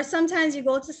 Or sometimes you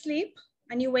go to sleep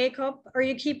and you wake up or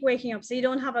you keep waking up. So you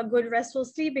don't have a good restful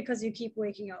sleep because you keep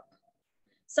waking up.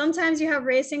 Sometimes you have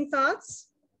racing thoughts.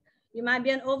 You might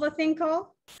be an overthinker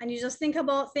and you just think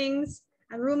about things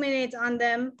and ruminate on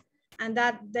them, and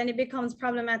then it becomes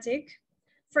problematic.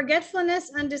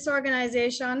 Forgetfulness and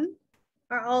disorganization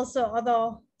are also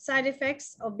other side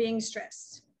effects of being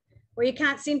stressed, where you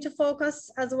can't seem to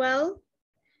focus as well.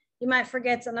 You might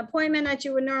forget an appointment that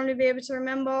you would normally be able to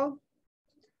remember,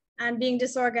 and being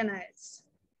disorganized.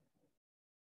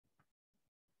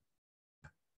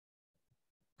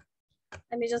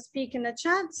 Let me just peek in the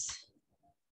chat.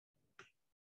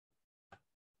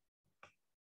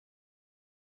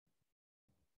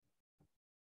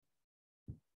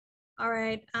 All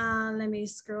right, let me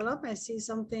scroll up. I see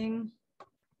something.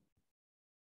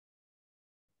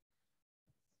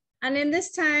 And in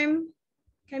this time,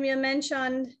 Camille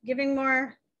mentioned having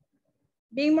more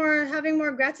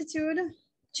gratitude,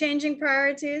 changing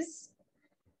priorities.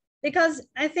 Because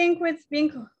I think with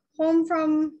being home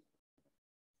from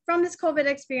this COVID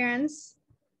experience,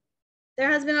 there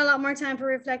has been a lot more time for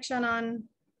reflection on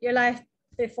your life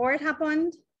before it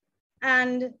happened,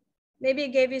 and maybe it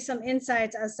gave you some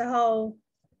insight as to how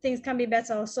things can be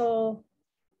better. So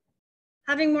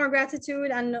having more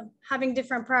gratitude and having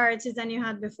different priorities than you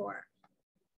had before.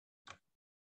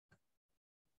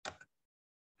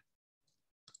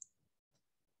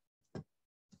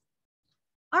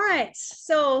 All right,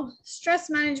 so stress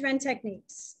management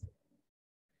techniques.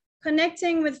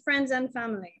 Connecting with friends and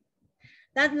family.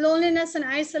 That loneliness and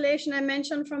isolation I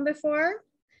mentioned from before,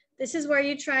 this is where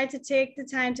you try to take the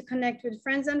time to connect with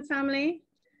friends and family.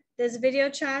 There's video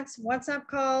chats, WhatsApp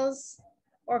calls,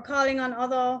 or calling on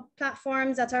other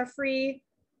platforms that are free.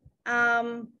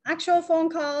 Actual phone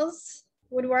calls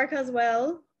would work as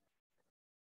well.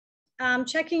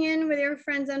 Checking in with your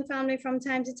friends and family from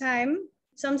time to time.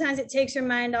 Sometimes it takes your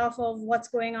mind off of what's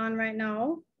going on right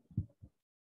now.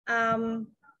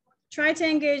 Try to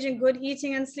engage in good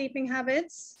eating and sleeping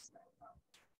habits.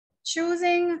 Choose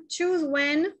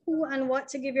when, who, and what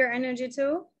to give your energy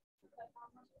to.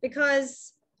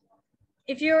 Because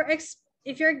if you're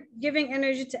giving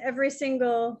energy to every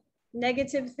single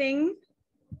negative thing,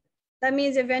 that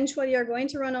means eventually you're going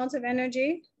to run out of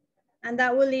energy, and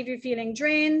that will leave you feeling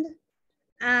drained,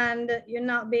 and you'll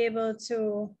not be able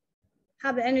to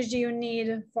have the energy you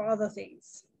need for other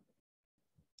things.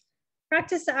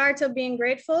 Practice the art of being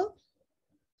grateful.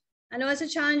 I know it's a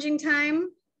challenging time.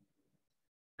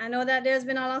 I know that there's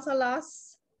been a lot of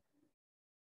loss.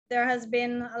 There has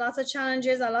been a lot of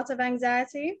challenges, a lot of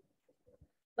anxiety,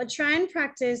 but try and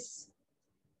practice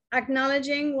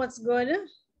acknowledging what's good,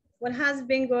 what has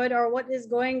been good, or what is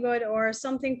going good, or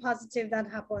something positive that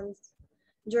happens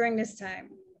during this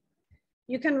time.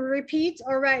 You can repeat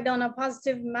or write down a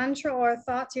positive mantra or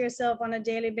thought to yourself on a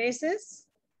daily basis.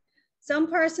 Some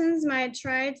persons might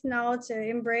try now to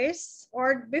embrace,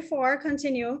 or before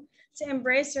continue to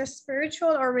embrace their spiritual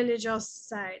or religious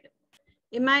side.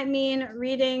 It might mean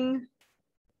reading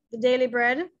the daily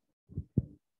bread,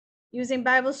 using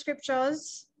Bible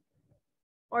scriptures,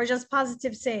 or just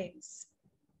positive sayings.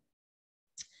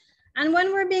 And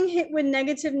when we're being hit with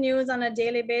negative news on a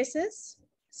daily basis,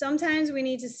 sometimes we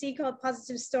need to seek out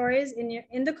positive stories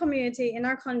in the community, in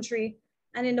our country,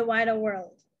 and in the wider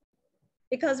world.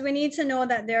 Because we need to know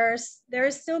that there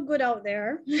is still good out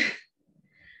there.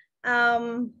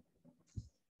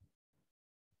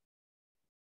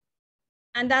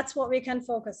 And that's what we can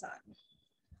focus on.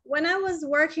 When I was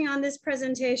working on this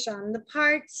presentation, the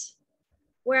part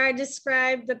where I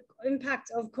described the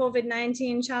impact of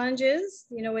COVID-19 challenges,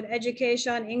 with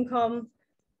education, income,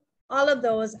 all of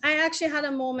those, I actually had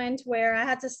a moment where I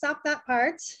had to stop that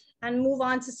part and move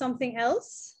on to something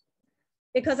else,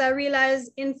 because I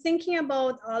realized in thinking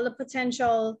about all the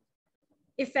potential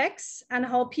effects and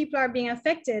how people are being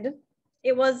affected,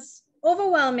 it was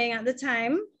overwhelming at the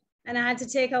time, and I had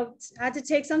to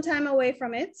take some time away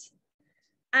from it.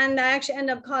 And I actually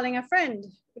ended up calling a friend,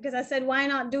 because I said, why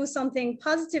not do something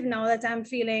positive now that I'm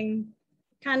feeling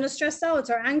kind of stressed out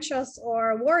or anxious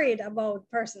or worried about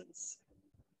persons.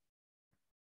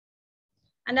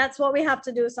 And that's what we have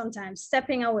to do sometimes,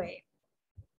 stepping away.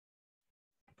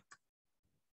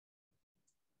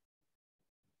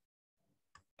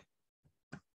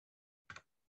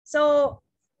 So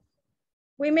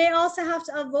we may also have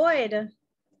to avoid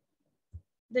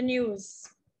the news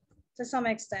to some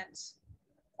extent,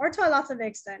 or to a lot of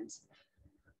extent.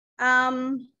 I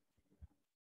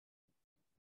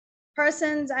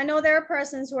know there are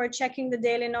persons who are checking the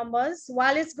daily numbers.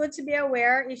 While it's good to be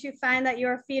aware, if you find that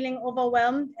you're feeling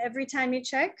overwhelmed every time you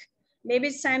check, maybe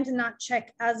it's time to not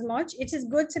check as much. It is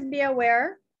good to be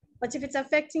aware, but if it's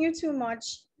affecting you too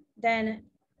much, then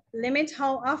limit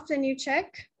how often you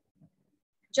check.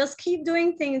 Just keep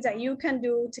doing things that you can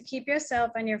do to keep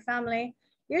yourself and your family,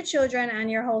 your children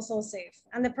and your household safe,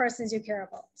 and the persons you care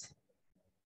about.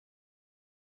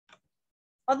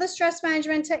 Other stress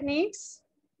management techniques: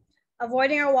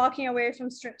 avoiding or walking away from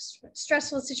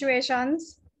stressful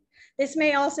situations. This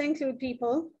may also include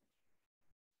people.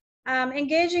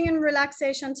 Engaging in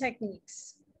relaxation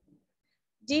techniques: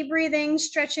 deep breathing,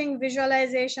 stretching,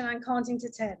 visualization, and counting to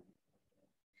 10.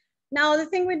 Now, the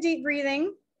thing with deep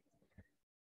breathing,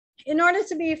 in order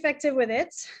to be effective with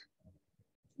it,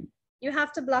 you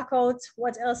have to block out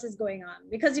what else is going on.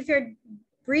 Because if you're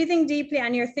breathing deeply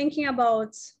and you're thinking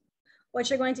about what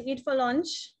you're going to eat for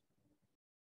lunch,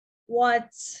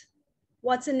 what's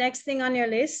the next thing on your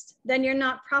list, then you're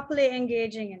not properly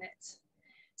engaging in it.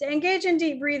 To engage in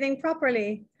deep breathing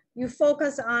properly, you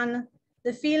focus on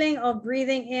the feeling of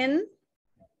breathing in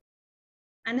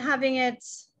and having it,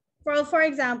 for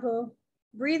example,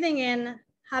 breathing in,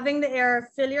 having the air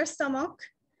fill your stomach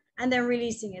and then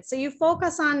releasing it. So you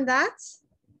focus on that,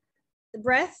 the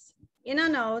breath in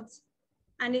and out,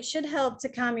 and it should help to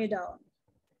calm you down.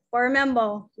 But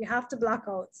remember, you have to block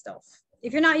out stuff.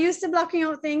 If you're not used to blocking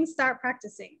out things, start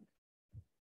practicing.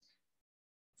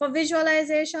 For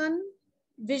visualization,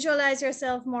 visualize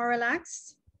yourself more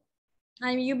relaxed,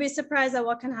 and you'll be surprised at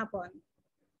what can happen.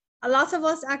 A lot of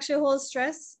us actually hold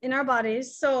stress in our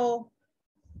bodies, so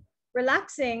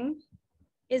relaxing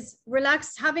is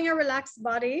having a relaxed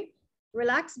body,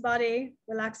 relaxed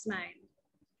mind.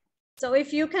 So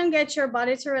if you can get your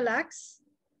body to relax,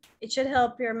 it should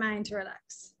help your mind to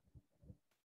relax.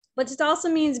 But it also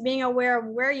means being aware of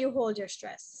where you hold your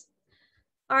stress.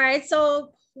 All right,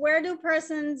 so where do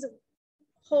persons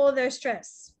hold their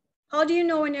stress? How do you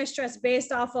know when you're stressed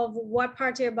based off of what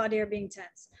part of your body are being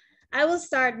tense? I will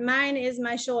start, mine is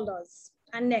my shoulders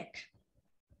and neck.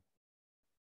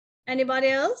 Anybody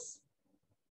else?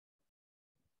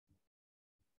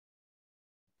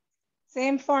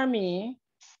 Same for me.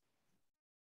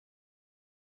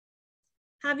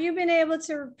 Have you been able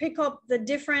to pick up the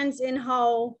difference in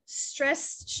how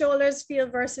stressed shoulders feel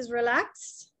versus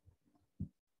relaxed?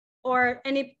 Or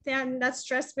anything that's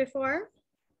stressed before?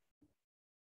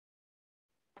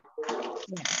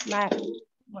 Yes,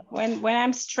 when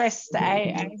I'm stressed,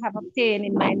 I have a pain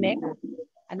in my neck,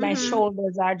 and my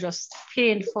shoulders are just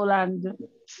painful and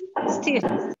stiff.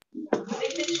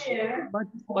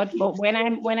 But when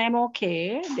I'm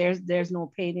okay, there's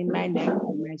no pain in my neck,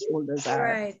 and my shoulders are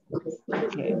right.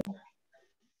 Okay.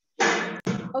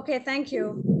 Okay, thank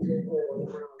you.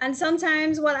 And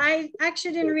sometimes, well, I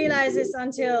actually didn't realize this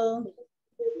until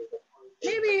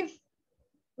maybe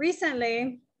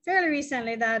recently, fairly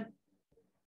recently, that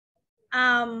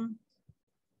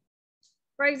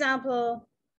for example,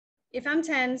 if I'm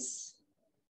tense,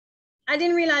 I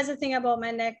didn't realize a thing about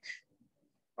my neck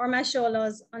or my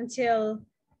shoulders until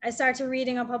I started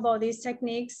reading up about these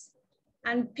techniques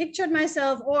and pictured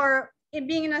myself, or it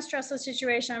being in a stressful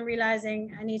situation, I'm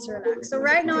realizing I need to relax. So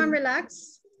right now I'm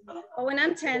relaxed, but when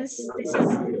I'm tense, this is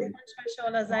my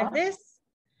shoulders like this.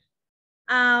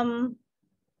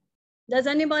 Does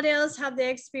anybody else have the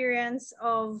experience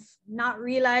of not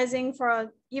realizing,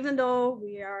 even though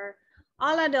we are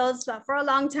all adults, but for a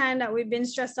long time that we've been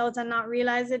stressed out and not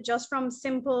realize it just from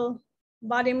simple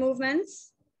body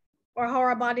movements or how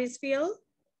our bodies feel?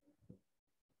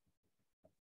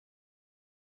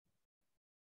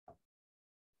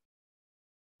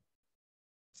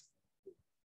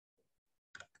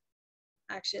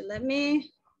 Actually, let me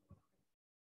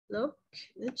look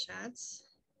in the chats.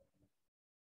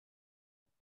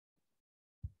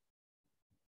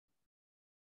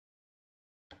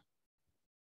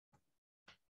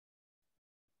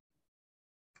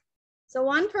 So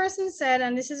one person said,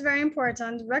 and this is very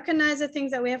important, recognize the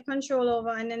things that we have control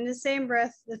over, and in the same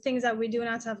breath, the things that we do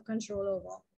not have control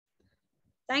over.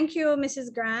 Thank you,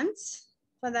 Mrs. Grant,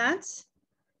 for that.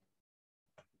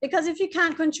 Because if you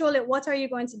can't control it, what are you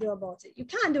going to do about it? You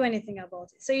can't do anything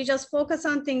about it. So you just focus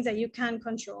on things that you can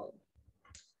control.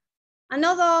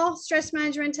 Another stress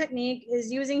management technique is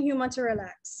using humor to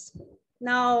relax.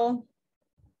 Now,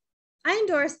 I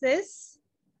endorse this.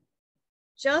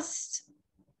 Just,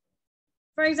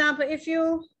 for example, if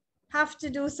you have to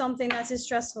do something that is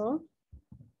stressful,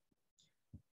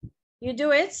 you do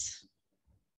it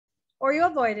or you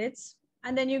avoid it,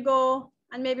 and then you go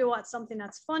and maybe watch something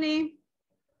that's funny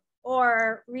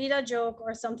or read a joke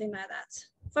or something like that.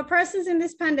 For persons in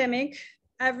this pandemic,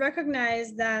 I've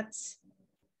recognized that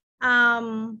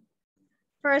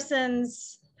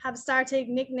persons have started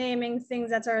nicknaming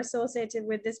things that are associated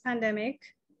with this pandemic.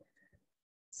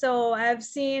 So I've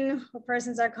seen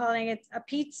persons are calling it a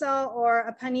pizza or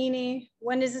a panini.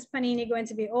 When is this panini going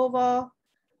to be over?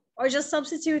 Or just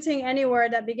substituting any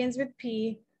word that begins with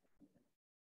P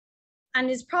and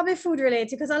is probably food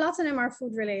related, because a lot of them are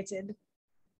food related,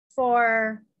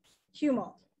 for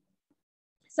humor.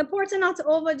 It's important not to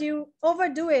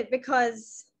overdo it,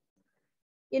 because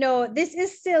this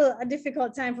is still a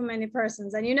difficult time for many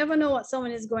persons, and you never know what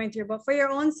someone is going through. But for your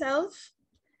own self,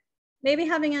 maybe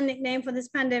having a nickname for this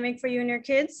pandemic for you and your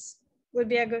kids would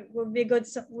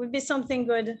be something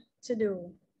good to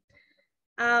do.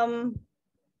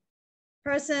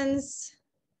 Persons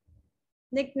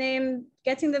nickname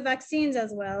getting the vaccines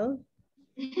as well,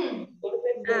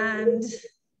 and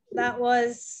that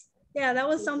was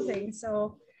something.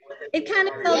 So it kind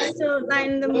of helps to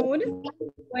lighten the mood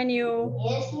when you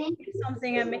give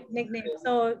something a nickname.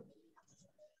 So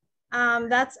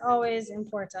that's always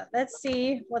important. Let's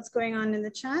see what's going on in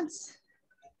the chats.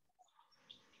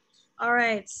 All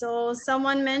right, so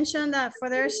someone mentioned that for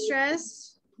their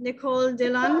stress, Nicole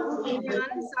Dillon,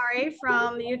 sorry,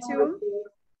 from YouTube.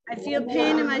 I feel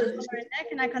pain in my shoulder and neck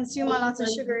and I consume a lot of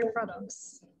sugary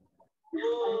products.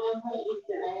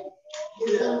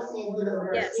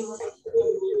 Yes.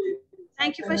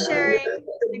 Thank you for sharing,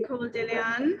 Nicole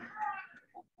Dillon.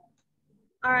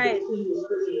 All right.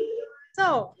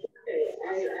 So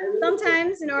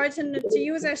sometimes in order to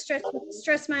use our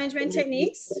stress management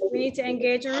techniques, we need to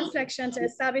engage in reflection to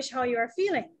establish how you are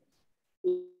feeling.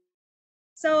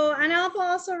 So, and I've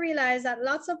also realized that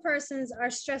lots of persons are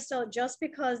stressed out just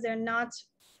because they're not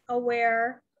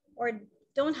aware or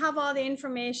don't have all the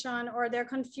information, or they're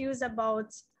confused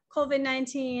about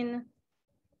COVID-19,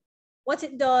 what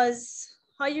it does,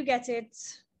 how you get it,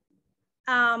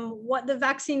 what the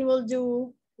vaccine will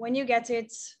do when you get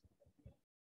it,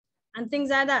 and things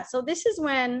like that. So this is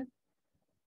when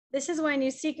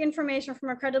you seek information from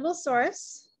a credible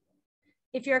source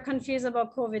if you're confused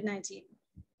about COVID-19.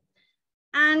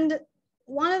 And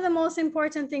one of the most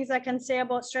important things I can say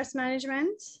about stress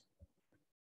management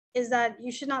is that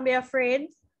you should not be afraid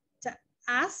to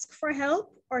ask for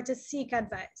help or to seek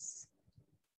advice.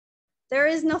 There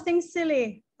is nothing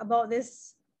silly about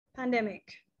this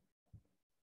pandemic.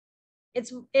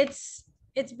 It's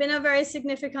been a very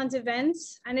significant event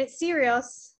and it's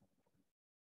serious.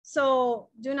 So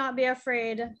do not be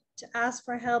afraid to ask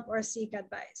for help or seek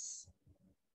advice.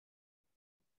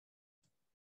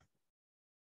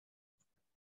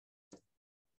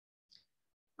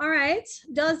 All right,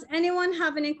 does anyone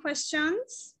have any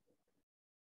questions?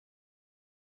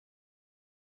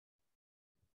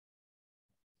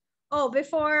 Oh,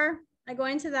 before I go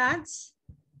into that,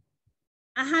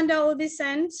 a handout will be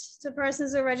sent to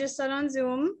persons who registered on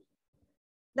Zoom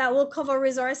that will cover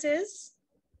resources.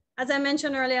 As I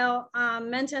mentioned earlier,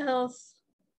 mental health,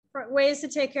 ways to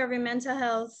take care of your mental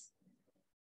health,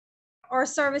 or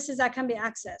services that can be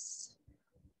accessed,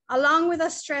 along with a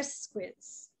stress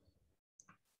quiz.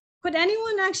 Could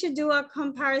anyone actually do a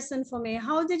comparison for me?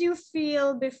 How did you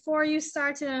feel before you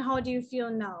started and how do you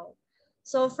feel now?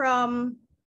 So from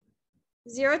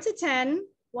 0 to 10,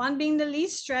 1 being the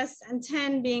least stressed and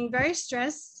 10 being very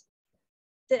stressed,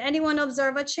 did anyone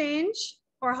observe a change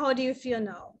or how do you feel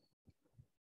now?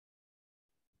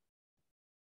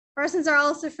 Persons are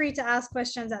also free to ask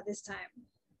questions at this time.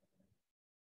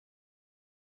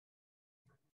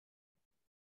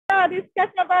 Yeah, this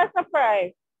catch me by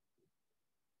surprise.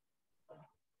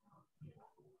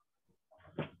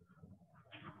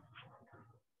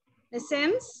 Ms.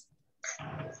 Sims?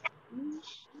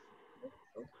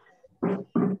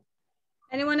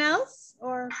 Anyone else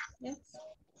or yes?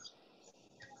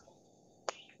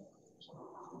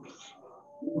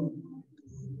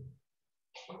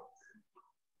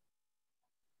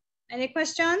 Any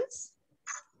questions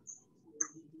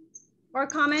or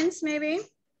comments maybe?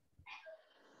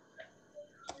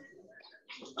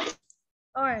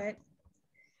 All right.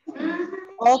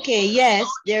 Okay, yes,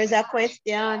 there's a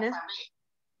question.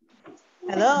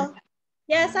 Hello?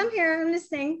 Yes, I'm here, I'm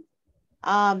listening.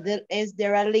 Is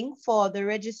there a link for the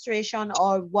registration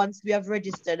or once we have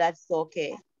registered, that's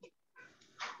okay?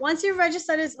 Once you've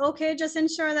registered, it's okay. Just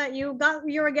ensure that you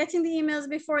were getting the emails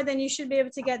before, then you should be able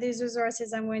to get these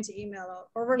resources I'm going to email out.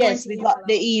 Or we're going Yes, to we email got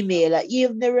the out. email,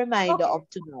 even the reminder Okay. up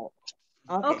to now.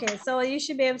 Okay, so you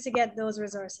should be able to get those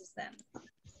resources then.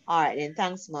 All right, then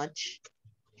thanks much.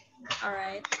 All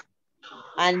right.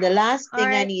 And the last thing I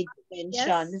right. need to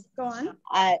mention, Yes, go on.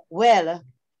 I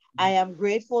am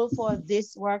grateful for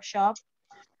this workshop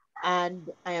and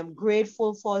I am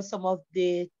grateful for some of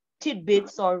the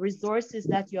tidbits or resources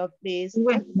that you have placed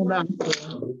where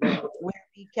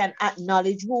we can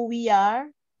acknowledge who we are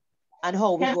and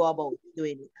how we go about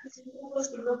doing it.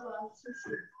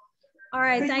 All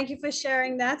right, thank you for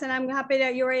sharing that. And I'm happy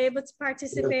that you were able to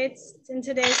participate in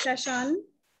today's session.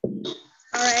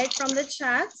 All right, from the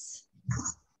chat,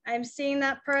 I'm seeing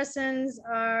that persons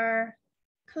are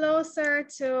closer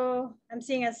to, I'm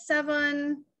seeing a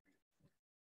 7.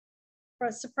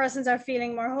 Persons are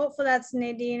feeling more hopeful. That's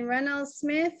Nadine Reynolds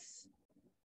Smith.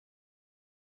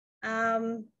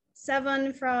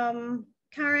 7 from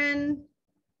Karen,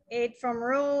 8 from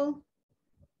Ro,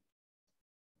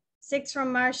 6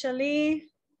 from Marsha Lee.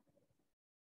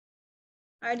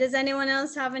 All right, does anyone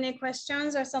else have any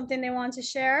questions or something they want to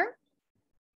share?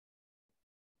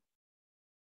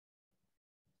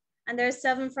 And there's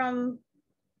 7 from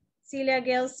Celia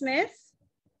Gale Smith.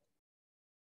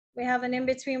 We have an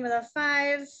in-between with a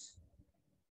 5.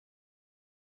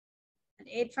 An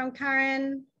 8 from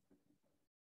Karen.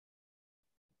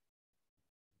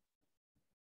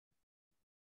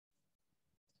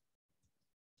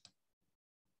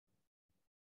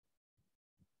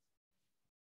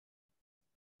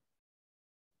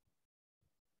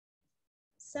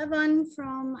 7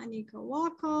 from Anika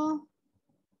Walker.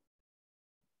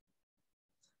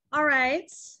 All right.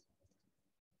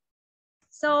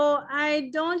 So I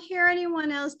don't hear anyone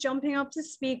else jumping up to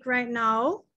speak right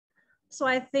now. So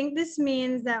I think this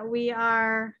means that we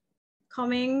are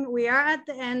at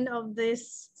the end of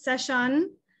this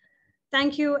session.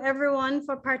 Thank you everyone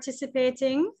for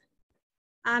participating.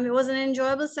 It was an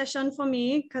enjoyable session for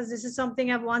me because this is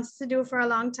something I've wanted to do for a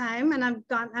long time, and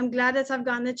I'm glad that I've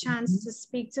gotten the chance to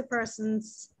speak to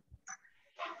persons.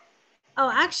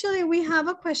 Oh, actually, we have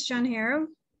a question here.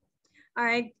 All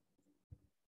right.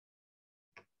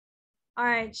 All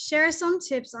right, share some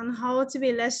tips on how to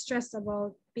be less stressed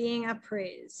about being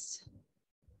appraised.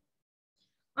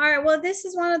 All right, well, this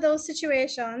is one of those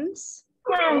situations.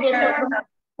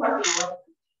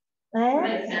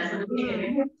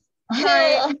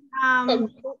 Sorry.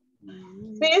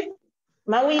 See,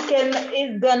 my weekend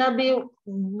is gonna be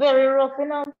very rough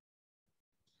enough.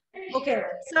 Okay,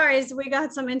 sorry, so we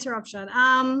got some interruption.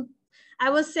 I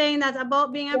was saying that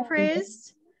about being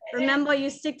appraised, remember you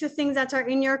stick to things that are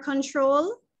in your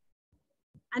control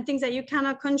and things that you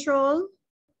cannot control.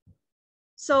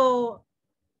 So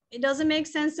it doesn't make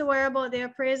sense to worry about the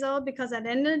appraisal because at the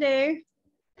end of the day,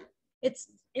 it's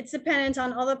dependent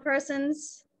on other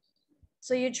persons.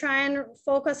 So you try and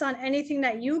focus on anything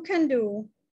that you can do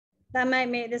that might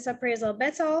make this appraisal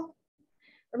better.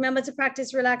 Remember to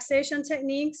practice relaxation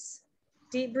techniques,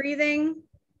 deep breathing.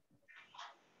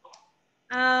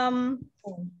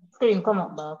 Screen come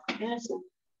up back. Yes,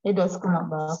 it does come up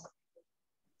back.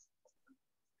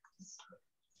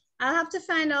 I'll have to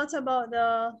find out about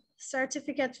the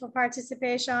certificate for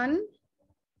participation.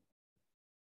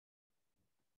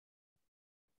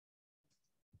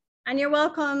 And you're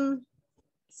welcome,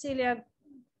 Celia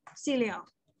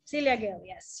Gill,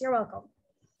 yes, you're welcome.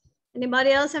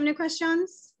 Anybody else have any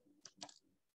questions?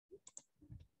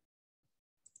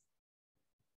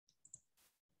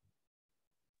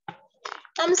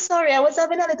 I'm sorry, I was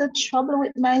having a little trouble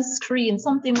with my screen.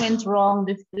 Something went wrong.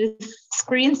 The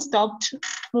screen stopped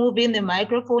moving, the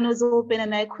microphone was open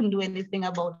and I couldn't do anything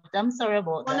about it. I'm sorry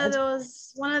about that.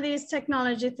 One of these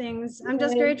technology things. I'm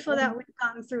just grateful that we've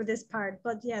gotten through this part,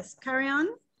 but yes, carry on.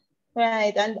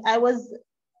 Right, and I was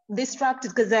distracted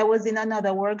because I was in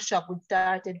another workshop which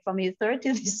started from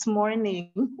 8:30 this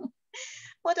morning.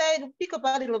 But I pick up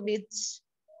a little bit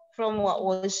from what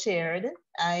was shared.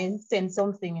 I sent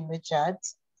something in the chat.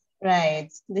 Right,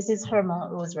 this is Herma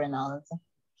Rose Reynolds.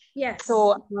 Yes.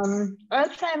 So I'll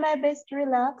try my best to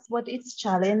relax, but it's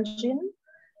challenging.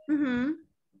 Mm-hmm.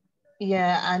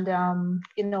 Yeah, and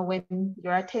you know, when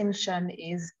your attention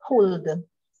is pulled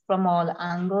from all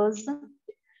angles,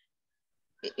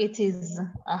 it is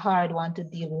a hard one to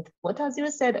deal with. But as you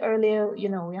said earlier, you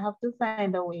know, we have to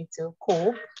find a way to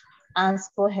cope,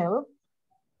 ask for help,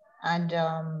 and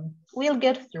we'll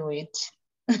get through it.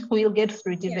 We'll get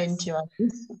through it eventually.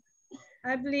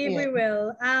 I believe we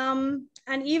will.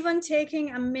 And even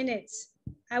taking a minute,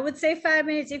 I would say 5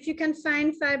 minutes, if you can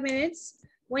find 5 minutes,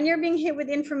 when you're being hit with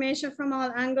information from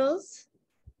all angles,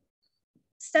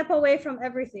 step away from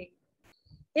everything.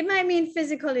 It might mean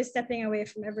physically stepping away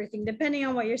from everything, depending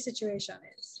on what your situation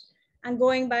is, and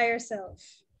going by yourself.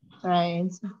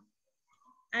 Right.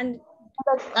 And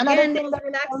again, those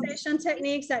relaxation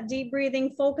techniques, that deep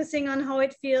breathing, focusing on how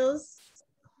it feels,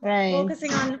 right.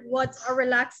 Focusing on what a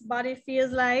relaxed body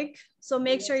feels like. So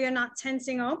make sure you're not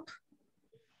tensing up.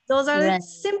 Those are the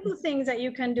simple things that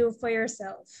you can do for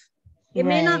yourself. It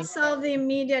may not solve the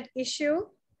immediate issue,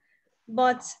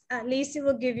 but at least it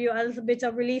will give you a little bit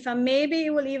of relief, and maybe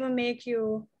it will even make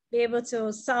you be able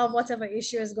to solve whatever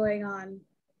issue is going on.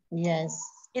 Yes.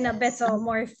 In a better,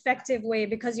 more effective way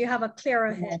because you have a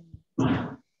clearer head.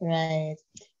 Right.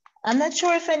 I'm not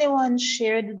sure if anyone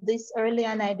shared this earlier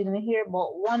and I didn't hear,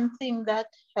 but one thing that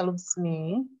helps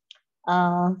me,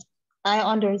 I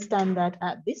understand that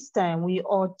at this time we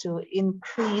ought to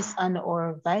increase on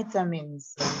our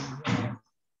vitamins,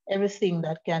 everything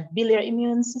that can build your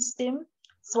immune system.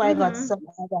 So I got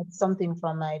something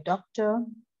from my doctor,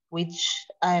 which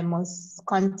I must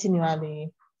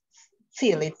continually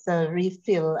fill. It's a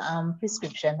refill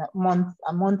prescription,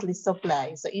 a monthly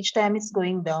supply. So each time it's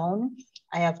going down,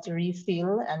 I have to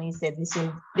refill, and he said this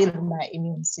will build my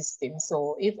immune system.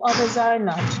 So if others are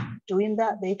not doing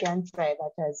that, they can try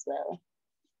that as well.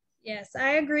 Yes,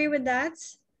 I agree with that.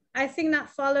 I think that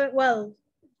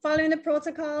following the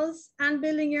protocols and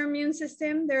building your immune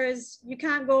system, you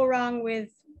can't go wrong with,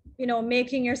 you know,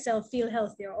 making yourself feel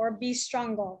healthier or be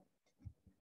stronger.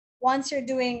 Once you're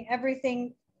doing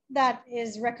everything that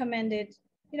is recommended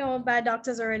you know, by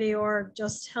doctors already or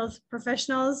just health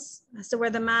professionals, has to wear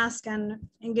the mask and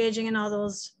engaging in all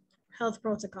those health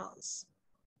protocols.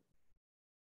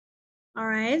 All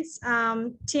right.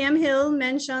 TM Hill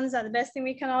mentions that the best thing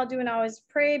we can all do now is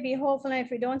pray, be hopeful, and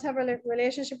if we don't have a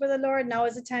relationship with the Lord, now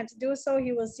is the time to do so.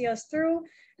 He will see us through.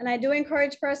 And I do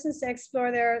encourage persons to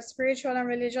explore their spiritual and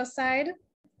religious side.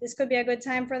 This could be a good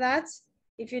time for that.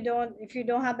 If you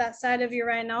don't have that side of you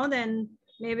right now, then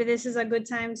maybe this is a good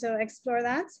time to explore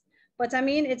that. But I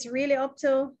mean, it's really up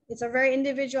to, it's a very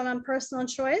individual and personal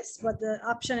choice, but the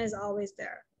option is always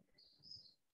there.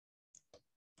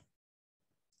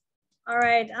 All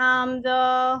right,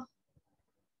 the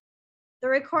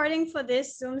recording for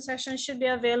this Zoom session should be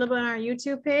available on our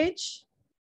YouTube page.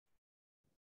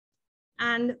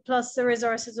 And plus the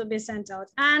resources will be sent out.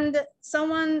 And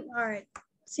someone, all right,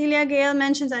 Celia Gale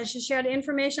mentions that she shared the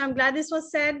information. I'm glad this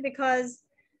was said because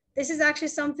this is actually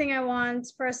something I want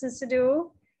persons to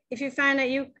do. If you find that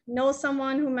you know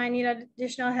someone who might need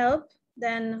additional help,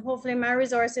 then hopefully my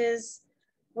resources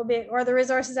will be, or the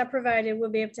resources I provided will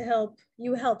be able to help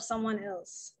you help someone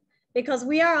else, because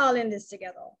we are all in this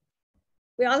together.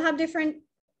 We all have different,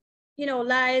 you know,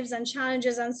 lives and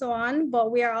challenges and so on,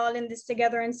 but we are all in this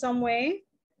together in some way.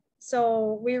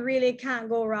 So we really can't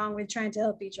go wrong with trying to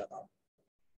help each other.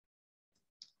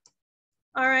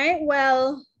 All right,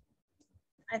 well,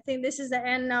 I think this is the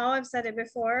end now. I've said it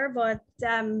before, but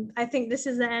I think this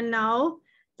is the end now.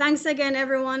 Thanks again,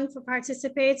 everyone, for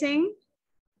participating.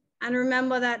 And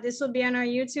remember that this will be on our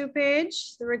YouTube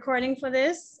page, the recording for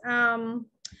this.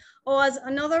 As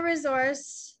another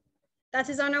resource that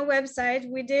is on our website,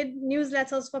 we did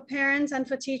newsletters for parents and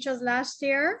for teachers last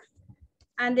year,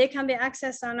 and they can be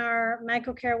accessed on our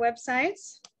MicroCare website.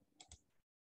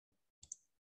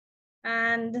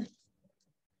 And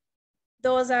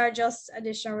those are just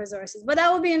additional resources, but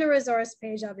that will be in the resource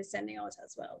page I'll be sending out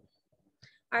as well.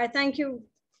 All right, thank you,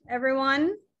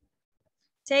 everyone.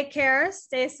 Take care,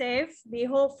 stay safe, be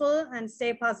hopeful, and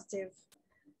stay positive.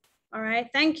 All right,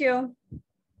 thank you.